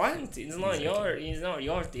you want. It's not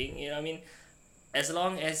your thing, you know what I mean? As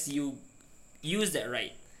long as you use that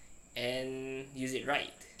right and use it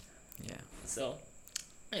right. Yeah. So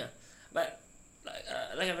yeah, but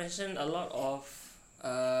like I mentioned, a lot of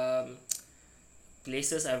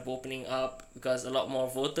places are opening up, because a lot more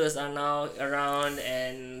voters are now around,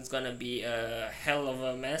 and it's gonna be a hell of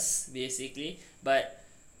a mess basically. But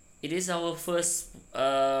it is our first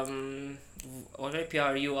what do I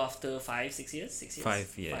PRU after 5 6 years 6 years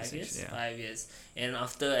 5 years, 5 years yeah. 5 years, and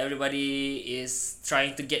after everybody is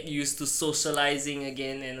trying to get used to socializing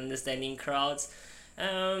again and understanding crowds.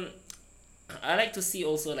 I like to see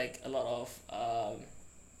also like a lot of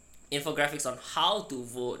infographics on how to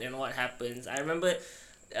vote and what happens. I remember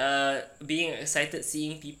being excited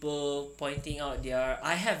seeing people pointing out their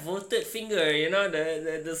 "I have voted" finger,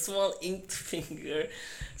 the small inked finger.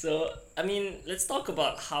 So I mean, let's talk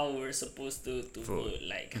about how we're supposed to Vote. vote,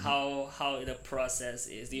 like how the process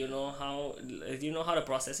is. Do you know how the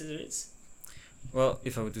process is? Well,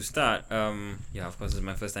 if I were to start, yeah, of course, it's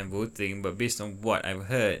my first time voting, but based on what I've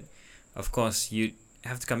heard, of course, you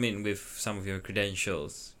have to come in with some of your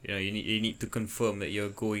credentials. You need to confirm that you're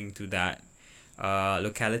going to that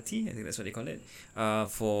locality. I think that's what they call it.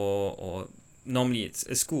 Or normally it's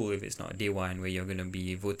a school if it's not day one where you're gonna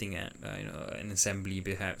be voting at an assembly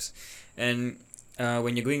perhaps, and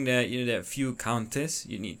when you're going there, there are few counters.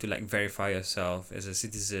 You need to like verify yourself as a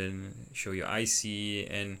citizen, show your IC,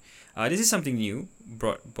 and this is something new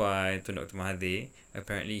brought by Tun Dr. Mahathir.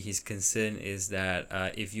 Apparently, his concern is that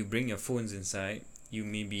if you bring your phones inside, you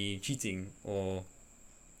may be cheating or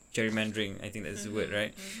gerrymandering. I think that's the word,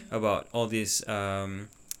 right? About all this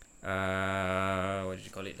what did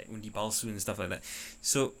you call it, like undi palsu and stuff like that.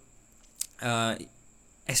 So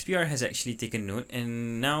SPR has actually taken note,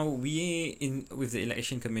 and now with the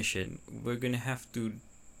election commission, we're gonna have to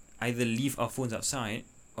either leave our phones outside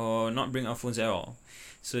or not bring our phones at all.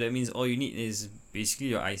 So that means all you need is basically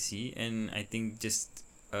your IC, and I think just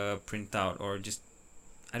print out, or just,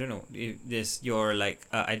 I don't know, if there's your like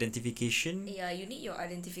identification. Yeah, you need your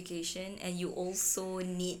identification, and you also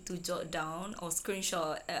need to jot down or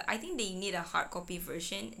screenshot. I think they need a hard copy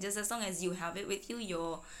version. Just as long as you have it with you,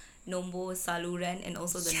 your nombor saluran, and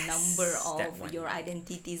also the number that of one. your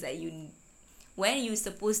identities that when you're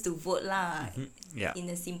supposed to vote lah. Yeah. In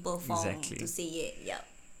a simple form Exactly. to say it. Yeah.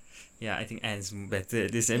 Yeah, I think Anne's better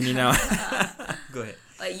at this than me now. Go ahead.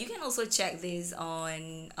 You can also check this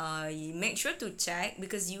on. You make sure to check,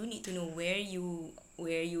 because you need to know where you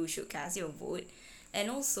should cast your vote, and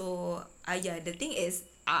also the thing is,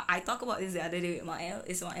 I talked about this the other day with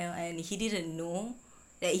Ismail, and he didn't know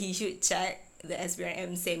that he should check the SPR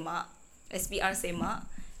Semak,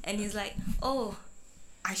 and he's like, oh,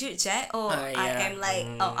 I should check. I yeah. am like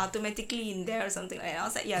automatically in there or something like that. I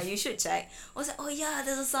was like, yeah, you should check. I was like, oh yeah,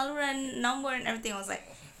 there's a saluran number and everything. I was like,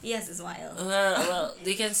 yes, Ismail. Well,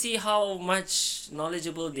 they can see how much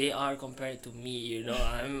knowledgeable they are compared to me.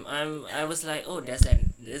 I was like, oh, there's a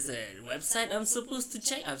website I'm supposed to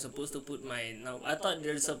check. I'm supposed to put my now. I thought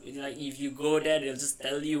there's like if you go there, they'll just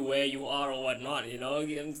tell you where you are or whatnot.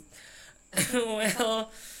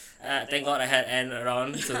 Well, thank God I had Anne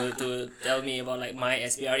around to tell me about like my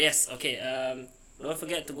SPR. Yes, okay. Don't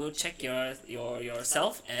forget to go check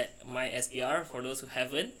yourself at my SPR for those who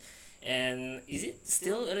haven't. And is it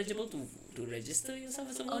still eligible to register yourself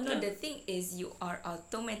as a voter? Oh no, the thing is, you are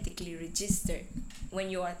automatically registered. When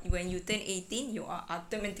you turn 18, you are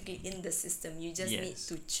automatically in the system. You just need Yes.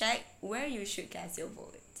 to check where you should cast your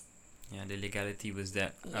vote. Yeah, the legality was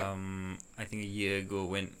that Yep. I think a year ago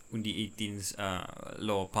when Undi 18's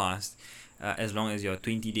law passed, as long as you're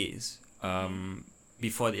 20 days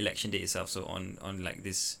before the election day itself, so on like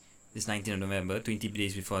this 19th of November, 20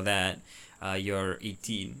 days before that, you're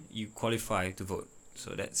 18, you qualify to vote.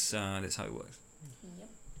 So that's how it works.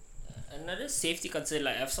 Another safety concern,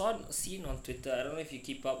 like I've seen on Twitter, I don't know if you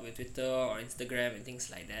keep up with Twitter or Instagram and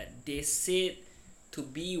things like that, they said to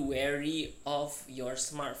be wary of your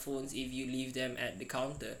smartphones if you leave them at the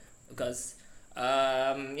counter, because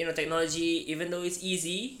technology, even though it's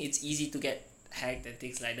easy to get hacked and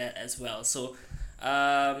things like that as well. So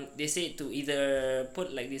they say to either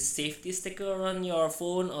put like this safety sticker on your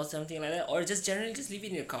phone or something like that, or just generally just leave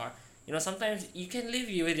it in your car. Sometimes you can live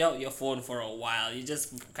without your phone for a while. You're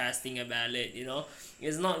just casting a ballot,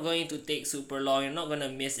 It's not going to take super long. You're not going to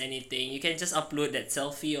miss anything. You can just upload that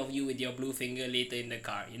selfie of you with your blue finger later in the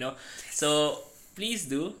car, So please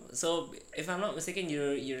do. So if I'm not mistaken,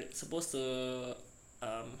 you're supposed to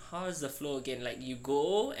how is the flow again? Like you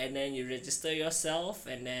go and then you register yourself,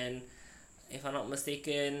 and then if I'm not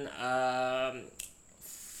mistaken,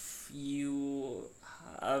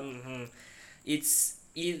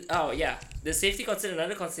 the safety concern,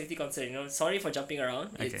 another safety concern, sorry for jumping around.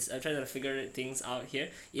 Okay. I'm trying to figure things out here,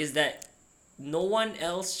 is that no one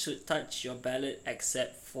else should touch your ballot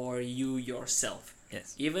except for you yourself.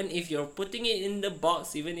 Yes. Even if you're putting it in the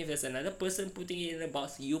box, even if there's another person putting it in the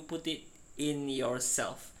box, you put it in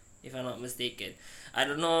yourself, if I'm not mistaken. I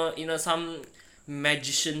don't know, some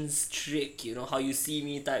magician's trick, you know, how you see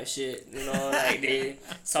me type shit, you know, like they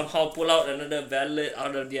somehow pull out another ballot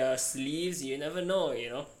out of their sleeves. You never know, you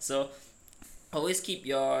know. So always keep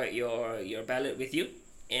your ballot with you,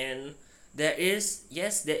 and there is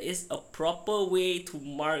a proper way to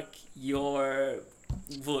mark your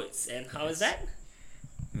votes. And how is that?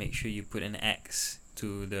 Make sure you put an X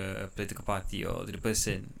to the political party or to the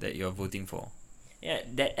person that you're voting for. Yeah,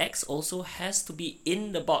 that X also has to be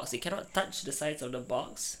in the box. It cannot touch the sides of the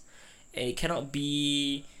box, and it cannot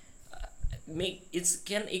be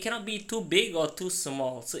it cannot be too big or too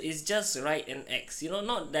small. So it's just right an X. You know,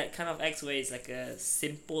 not that kind of X where it's like a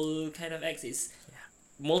simple kind of X. It's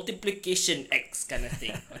multiplication X kind of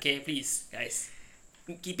thing. Okay, please, guys,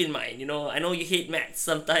 keep in mind. You know, I know you hate maths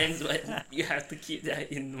sometimes, but you have to keep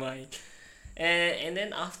that in mind. And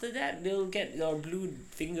then after that, they'll get your blue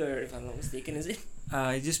finger, if I'm not mistaken, is it?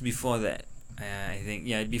 Just before that, I think,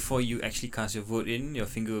 before you actually cast your vote in, your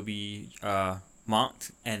finger will be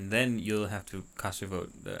marked, and then you'll have to cast your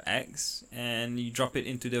vote, the X, and you drop it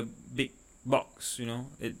into the big box, you know,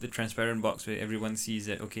 the transparent box where everyone sees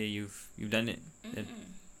that, okay, you've done it,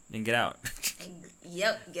 then get out.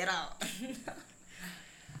 Yep, get out.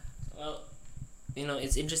 Well, you know,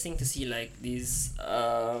 it's interesting to see like these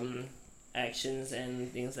actions and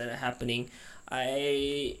things that are happening.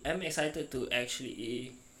 I am excited to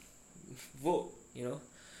actually vote, you know,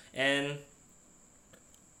 and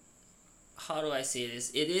how do I say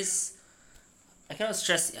this? I cannot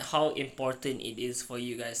stress how important it is for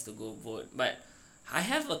you guys to go vote, but I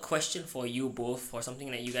have a question for you both, for something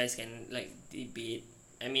that you guys can like debate.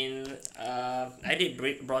 I mean, I did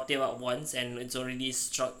brought it up once and it's already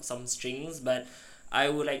struck some strings, but I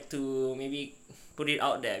would like to maybe put it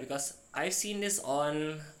out there because I've seen this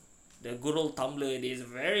on the good old Tumblr days a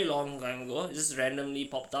very long time ago. It just randomly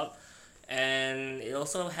popped up, and it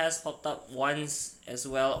also has popped up once as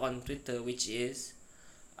well on Twitter, which is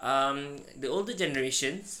the older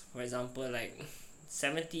generations, for example, like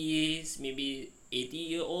 70s, maybe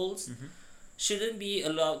 80-year-olds, shouldn't be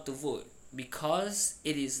allowed to vote because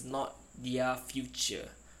it is not their future.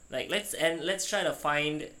 Like let's try to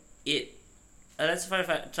find it. Let's try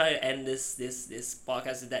to end this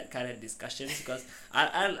podcast with that kind of discussions, because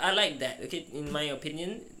I like that. Okay, in my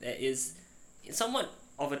opinion, that is somewhat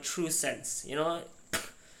of a true sense. You know,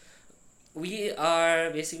 we are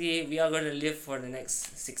going to live for the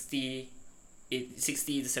next 60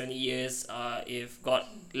 to 70 years, if God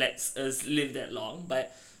lets us live that long.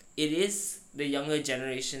 But it is the younger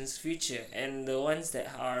generation's future, and the ones that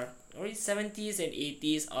are already 70s and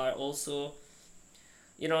 80s are also,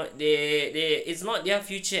 you know, they it's not their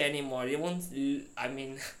future anymore. They won't. I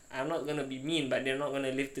mean, I'm not gonna be mean, but they're not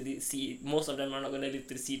gonna live to see. Most of them are not gonna live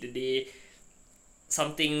to see the day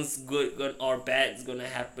something's good or bad is gonna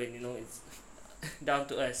happen. You know, it's down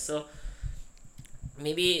to us. So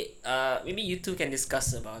maybe you two can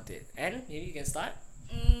discuss about it, and maybe you can start.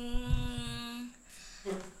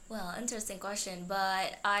 Well, interesting question,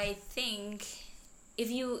 but I think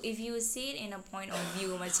if you see it in a point of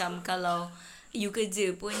view macam kalau you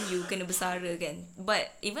kerja pun you kena bersara kan, but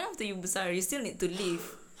even after you bersara you still need to live,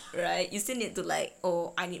 right? You still need to like,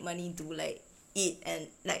 oh, I need money to like eat and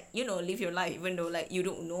like, you know, live your life, even though like you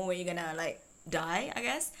don't know when you're gonna like die, I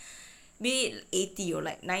guess. Be it 80 or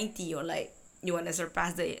like 90 or like you want to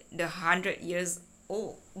surpass the 100 years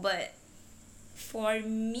old. But for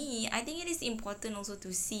me, I think it is important also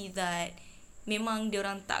to see that memang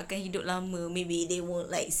diorang tak akan hidup lama. Maybe they won't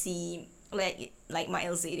like see like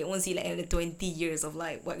Miles said, they won't see like another 20 years of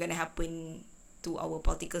like what gonna happen to our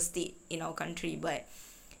political state in our country, but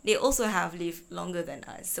they also have lived longer than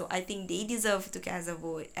us. So I think they deserve to cast a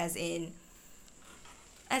vote, as in,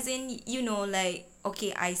 you know, like,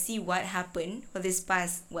 okay, I see what happened for this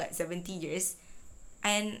past 70 years,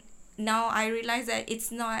 and now I realize that it's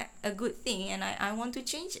not a good thing, and I want to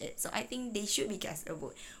change it. So I think they should be cast a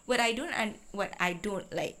vote. What I don't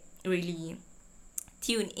like really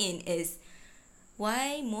tune in is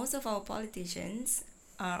why most of our politicians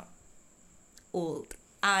are old.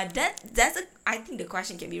 I think the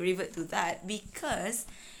question can be revert to that, because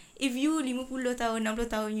if you 50 tahun 60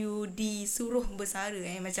 tahun you disuruh bersara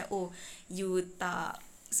macam, oh, you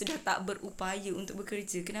sudah tak berupaya untuk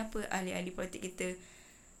bekerja, kenapa ahli-ahli politik kita,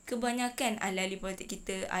 kebanyakan ahli-ahli politik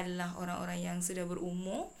kita adalah orang-orang yang sudah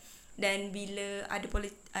berumur, dan bila ada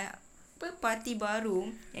parti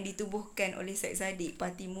baru yang ditubuhkan oleh Syed Saddiq,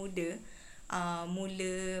 parti muda,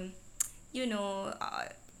 mula, you know,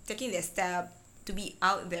 taking their step to be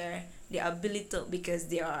out there, they are belittled because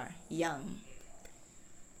they are young.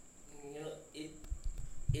 You know, it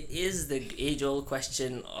is the age-old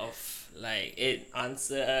question of like it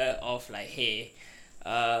answer of like, hey,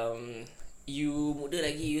 you muda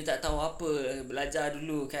lagi, you tak tahu apa, belajar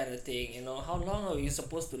dulu kind of thing, you know. How long are you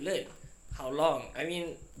supposed to learn? How long? I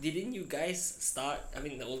mean, didn't you guys start, I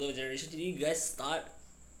mean the older generation, didn't you guys start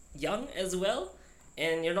young as well?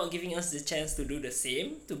 And you're not giving us the chance to do the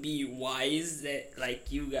same, to be wise that like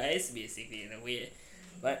you guys basically in a way.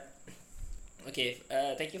 But okay,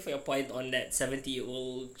 thank you for your point on that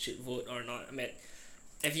 70-year-old should vote or not. I mean,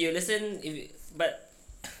 if you listen, but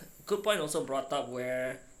good point also brought up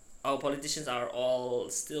where our politicians are all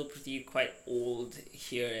still pretty quite old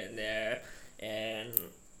here and there, and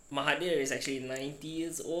Mahathir is actually 90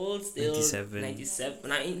 years old still. 97.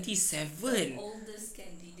 97 Oldest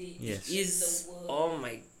candidate Yes. is, in the world. oh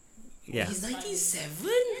my, Yeah. he's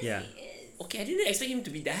 97. Yeah. He is. Okay, I didn't expect him to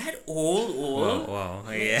be that old. Wow.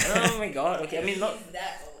 Yeah. Oh my god. Okay, I mean not. He's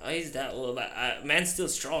that old. He's that old, but man's still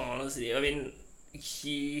strong. Honestly, I mean,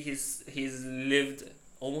 he's lived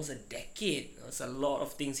almost a decade. That's a lot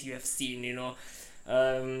of things you have seen. You know,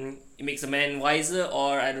 it makes a man wiser,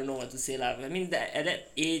 or I don't know what to say lah. I mean that at that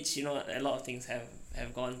age, you know, a lot of things have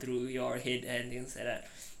gone through your head and things like that.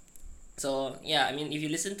 So yeah, I mean, if you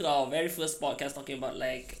listen to our very first podcast talking about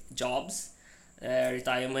like jobs,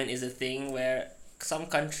 retirement is a thing where some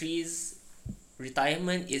countries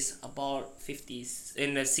retirement is about 50s,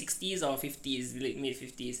 in the 60s or 50s, like mid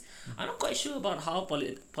 50s. I'm not quite sure about how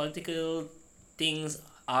political things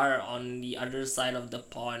are on the other side of the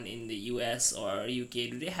pond in the US or UK.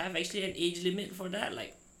 Do they have actually an age limit for that?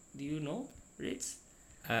 Like, do you know, Ritz?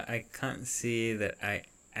 I can't say that I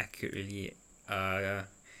accurately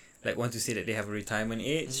like want to say that they have a retirement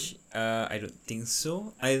age. I don't think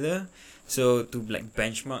so either. So to like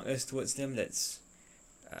benchmark us towards them, that's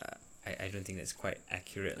I don't think that's quite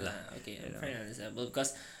accurate lah. Okay, you know. very understandable,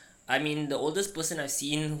 because I mean the oldest person I've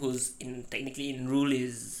seen who's technically in rule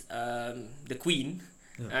is the Queen.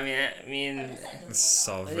 Yeah. I mean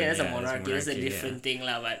Sovereign. yeah, that's a yeah, monarchy. That's a monarchy, different thing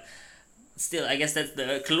lah, but still, I guess that's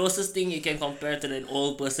the closest thing you can compare to an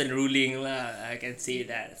old person ruling lah. I can say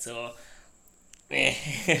that. So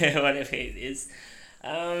whatever it is,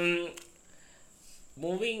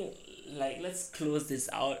 moving, like, let's close this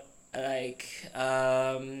out. Like,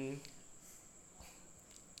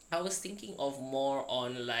 I was thinking of more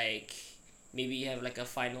on like maybe you have like a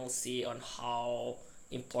final say on how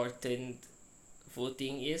important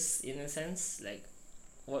voting is, in a sense. Like,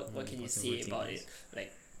 what can you important say voting about is. it?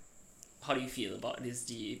 Like, how do you feel about this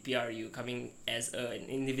PRU coming as an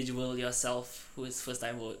individual yourself who is first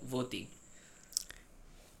time voting?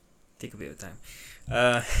 Take a bit of time.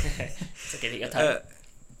 It's okay, take your time.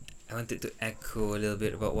 I wanted to echo a little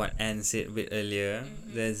bit about what Anne said a bit earlier.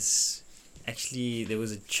 There was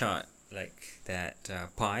a chart like that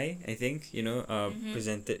Pi, I think,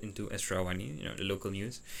 presented into Astrawani, the local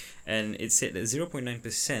news, and it said that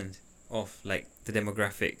 0.9% of like the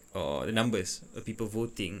demographic or the numbers of people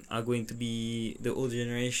voting are going to be the old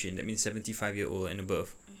generation. That means 75-year-old and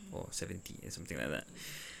above, or 70 or something like that.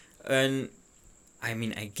 And I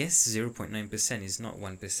mean, I guess 0.9% is not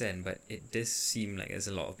 1%, but it does seem like there's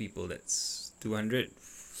a lot of people. That's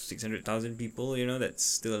 600,000 people, that's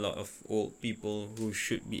still a lot of old people who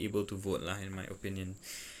should be able to vote lah, in my opinion.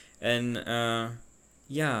 And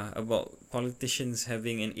about politicians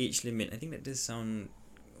having an age limit, I think that does sound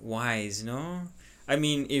wise, no? I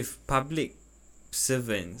mean, if public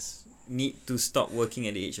servants need to stop working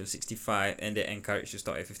at the age of 65 and they're encouraged to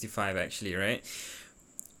stop at 55 actually, right?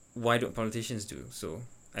 Why don't politicians do so?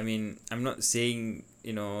 I mean, I'm not saying,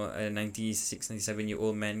 a 96,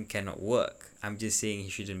 97-year-old man cannot work. I'm just saying he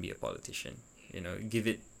shouldn't be a politician. Give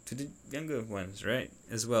it to the younger ones, right?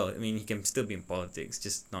 As well. I mean, he can still be in politics,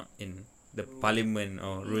 just not in the parliament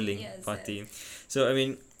or ruling party. So, I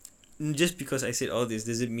mean, just because I said all this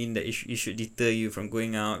doesn't mean that it should deter you from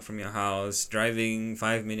going out from your house, driving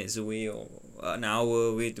 5 minutes away or an hour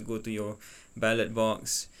away to go to your ballot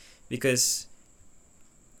box. Because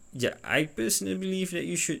I personally believe that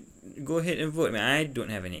you should go ahead and vote. I mean, I don't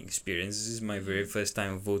have any experience. This is my very first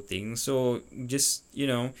time voting. So just,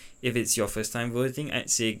 if it's your first time voting, I'd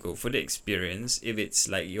say go for the experience. If it's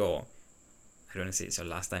like I don't want to say it's your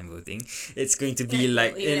last time voting. It's going to be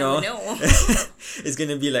like, it's going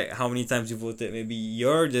to be like how many times you voted. Maybe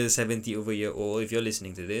you're the 70-over-year-old if you're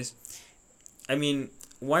listening to this. I mean,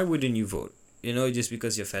 why wouldn't you vote? Just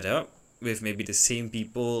because you're fed up with maybe the same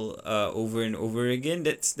people over and over again.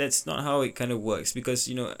 That's not how it kind of works, because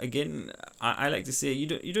again, I like to say you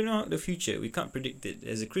don't know the future. We can't predict it.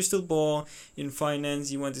 There's a crystal ball in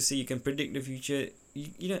finance. You want to say you can predict the future.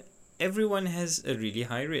 Everyone has a really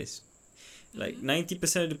high risk. Like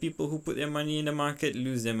 90% of the people who put their money in the market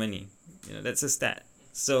lose their money. That's a stat.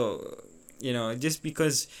 So, just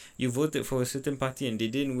because you voted for a certain party and they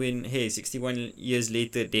didn't win, hey, 61 years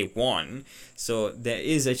later they won. So there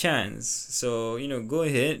is a chance. So, go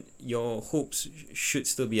ahead. Your hopes should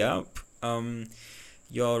still be up.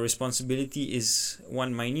 Your responsibility is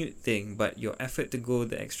one minute thing, but your effort to go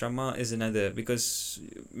the extra mile is another, because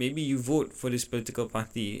maybe you vote for this political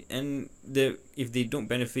party and if they don't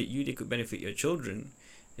benefit you, they could benefit your children.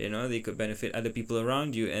 They could benefit other people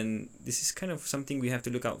around you, and this is kind of something we have to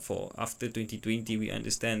look out for. After 2020, we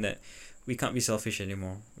understand that we can't be selfish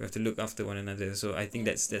anymore. We have to look after one another. So I think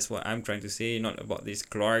that's what I'm trying to say. Not about this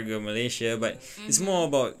keluarga Malaysia, but it's more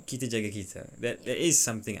about kita jaga kita. That is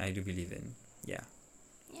something I do believe in. Yeah.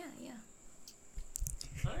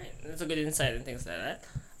 Alright, that's a good insight and things like that.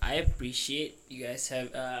 I appreciate you guys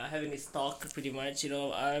having this talk. Pretty much,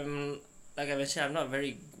 I'm like I mentioned, I'm not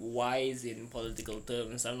very wise in political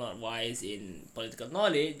terms. I'm not wise in political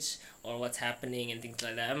knowledge or what's happening and things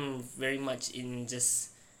like that. I'm very much in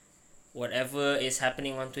just whatever is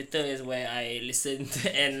happening on Twitter is where I listen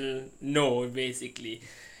and know, basically.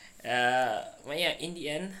 But yeah, in the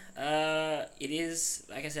end, it is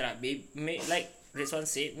like I said, like Rizwan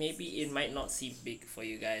said, maybe it might not seem big for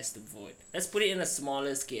you guys to vote. Let's put it in a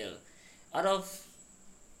smaller scale. Out of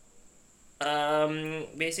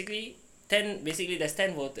basically there's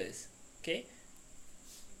 10 voters. Okay?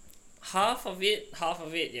 Half of it,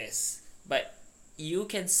 yes. But you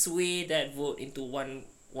can sway that vote into one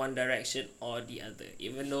direction or the other.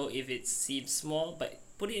 Even though if it seems small, but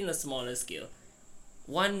put it in a smaller scale.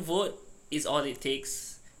 One vote is all it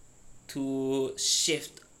takes to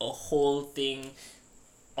shift a whole thing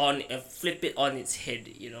on and flip it on its head.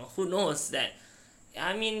 Who knows that?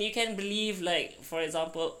 I mean, you can believe, like, for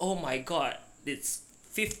example, oh my god, it's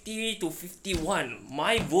 50 to 51,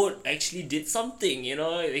 my vote actually did something.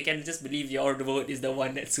 You can just believe your vote is the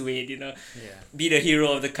one that swayed. Be the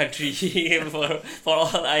hero of the country for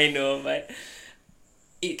all I know, but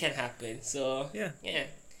it can happen. So yeah.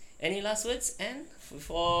 Any last words, Anne,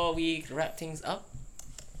 before we wrap things up?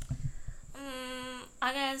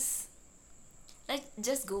 I guess, like,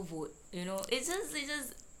 just go vote. It's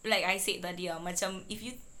just like I said tadi macam if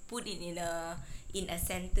you put it in a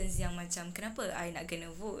sentence yang macam kenapa I nak kena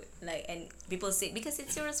vote, like, and people say because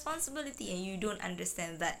it's your responsibility and you don't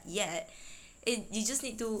understand that yet. You just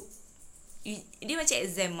need to dia macam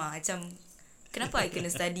exam macam kenapa I kena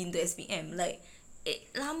study untuk SPM, like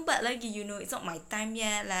lambat lagi, it's not my time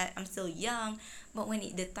yet, like I'm still young. But when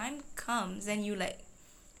the time comes, then you like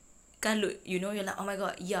kalut, you're like, oh my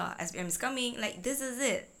god, yeah, SPM is coming, like this is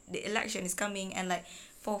it, the election is coming, and like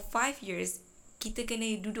for 5 years kita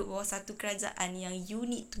kena duduk bawah satu kerajaan yang you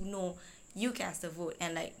need to know you cast the vote,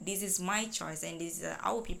 and like this is my choice and this is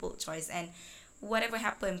our people's choice, and whatever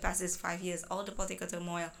happened past this 5 years, all the political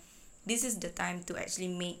turmoil, this is the time to actually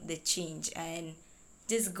make the change and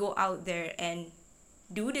just go out there and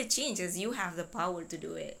do the changes. You have the power to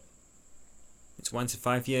do it. It's once in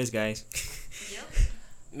 5 years, guys. Yep.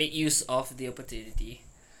 Make use of the opportunity.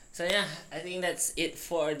 So yeah, I think that's it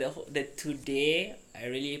for the today. I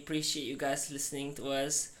really appreciate you guys listening to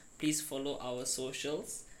us. Please follow our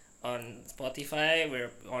socials on Spotify.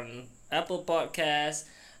 We're on Apple Podcasts.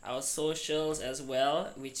 Our socials as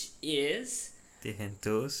well, which is Teh and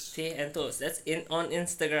Toast. Teh and Toast. That's on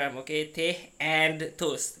Instagram. Okay, Teh and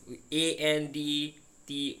Toast.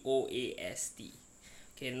 ANDTOAST.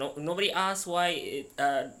 Okay, nobody asks why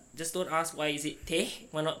just don't ask why is it teh,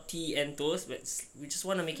 why not tea and toast, but we just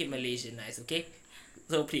want to make it Malaysian nice, okay?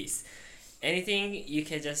 So please, anything you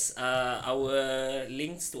can just our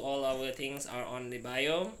links to all our things are on the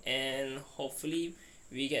bio, and hopefully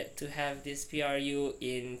we get to have this PRU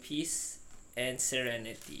in peace and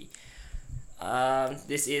serenity.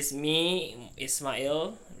 This is me,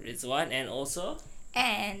 Ismail, Rizwan, and also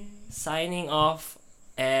And signing off.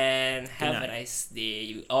 And have a nice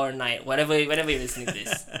day or night, whenever you're listening to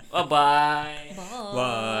this. Bye-bye.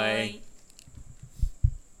 Bye.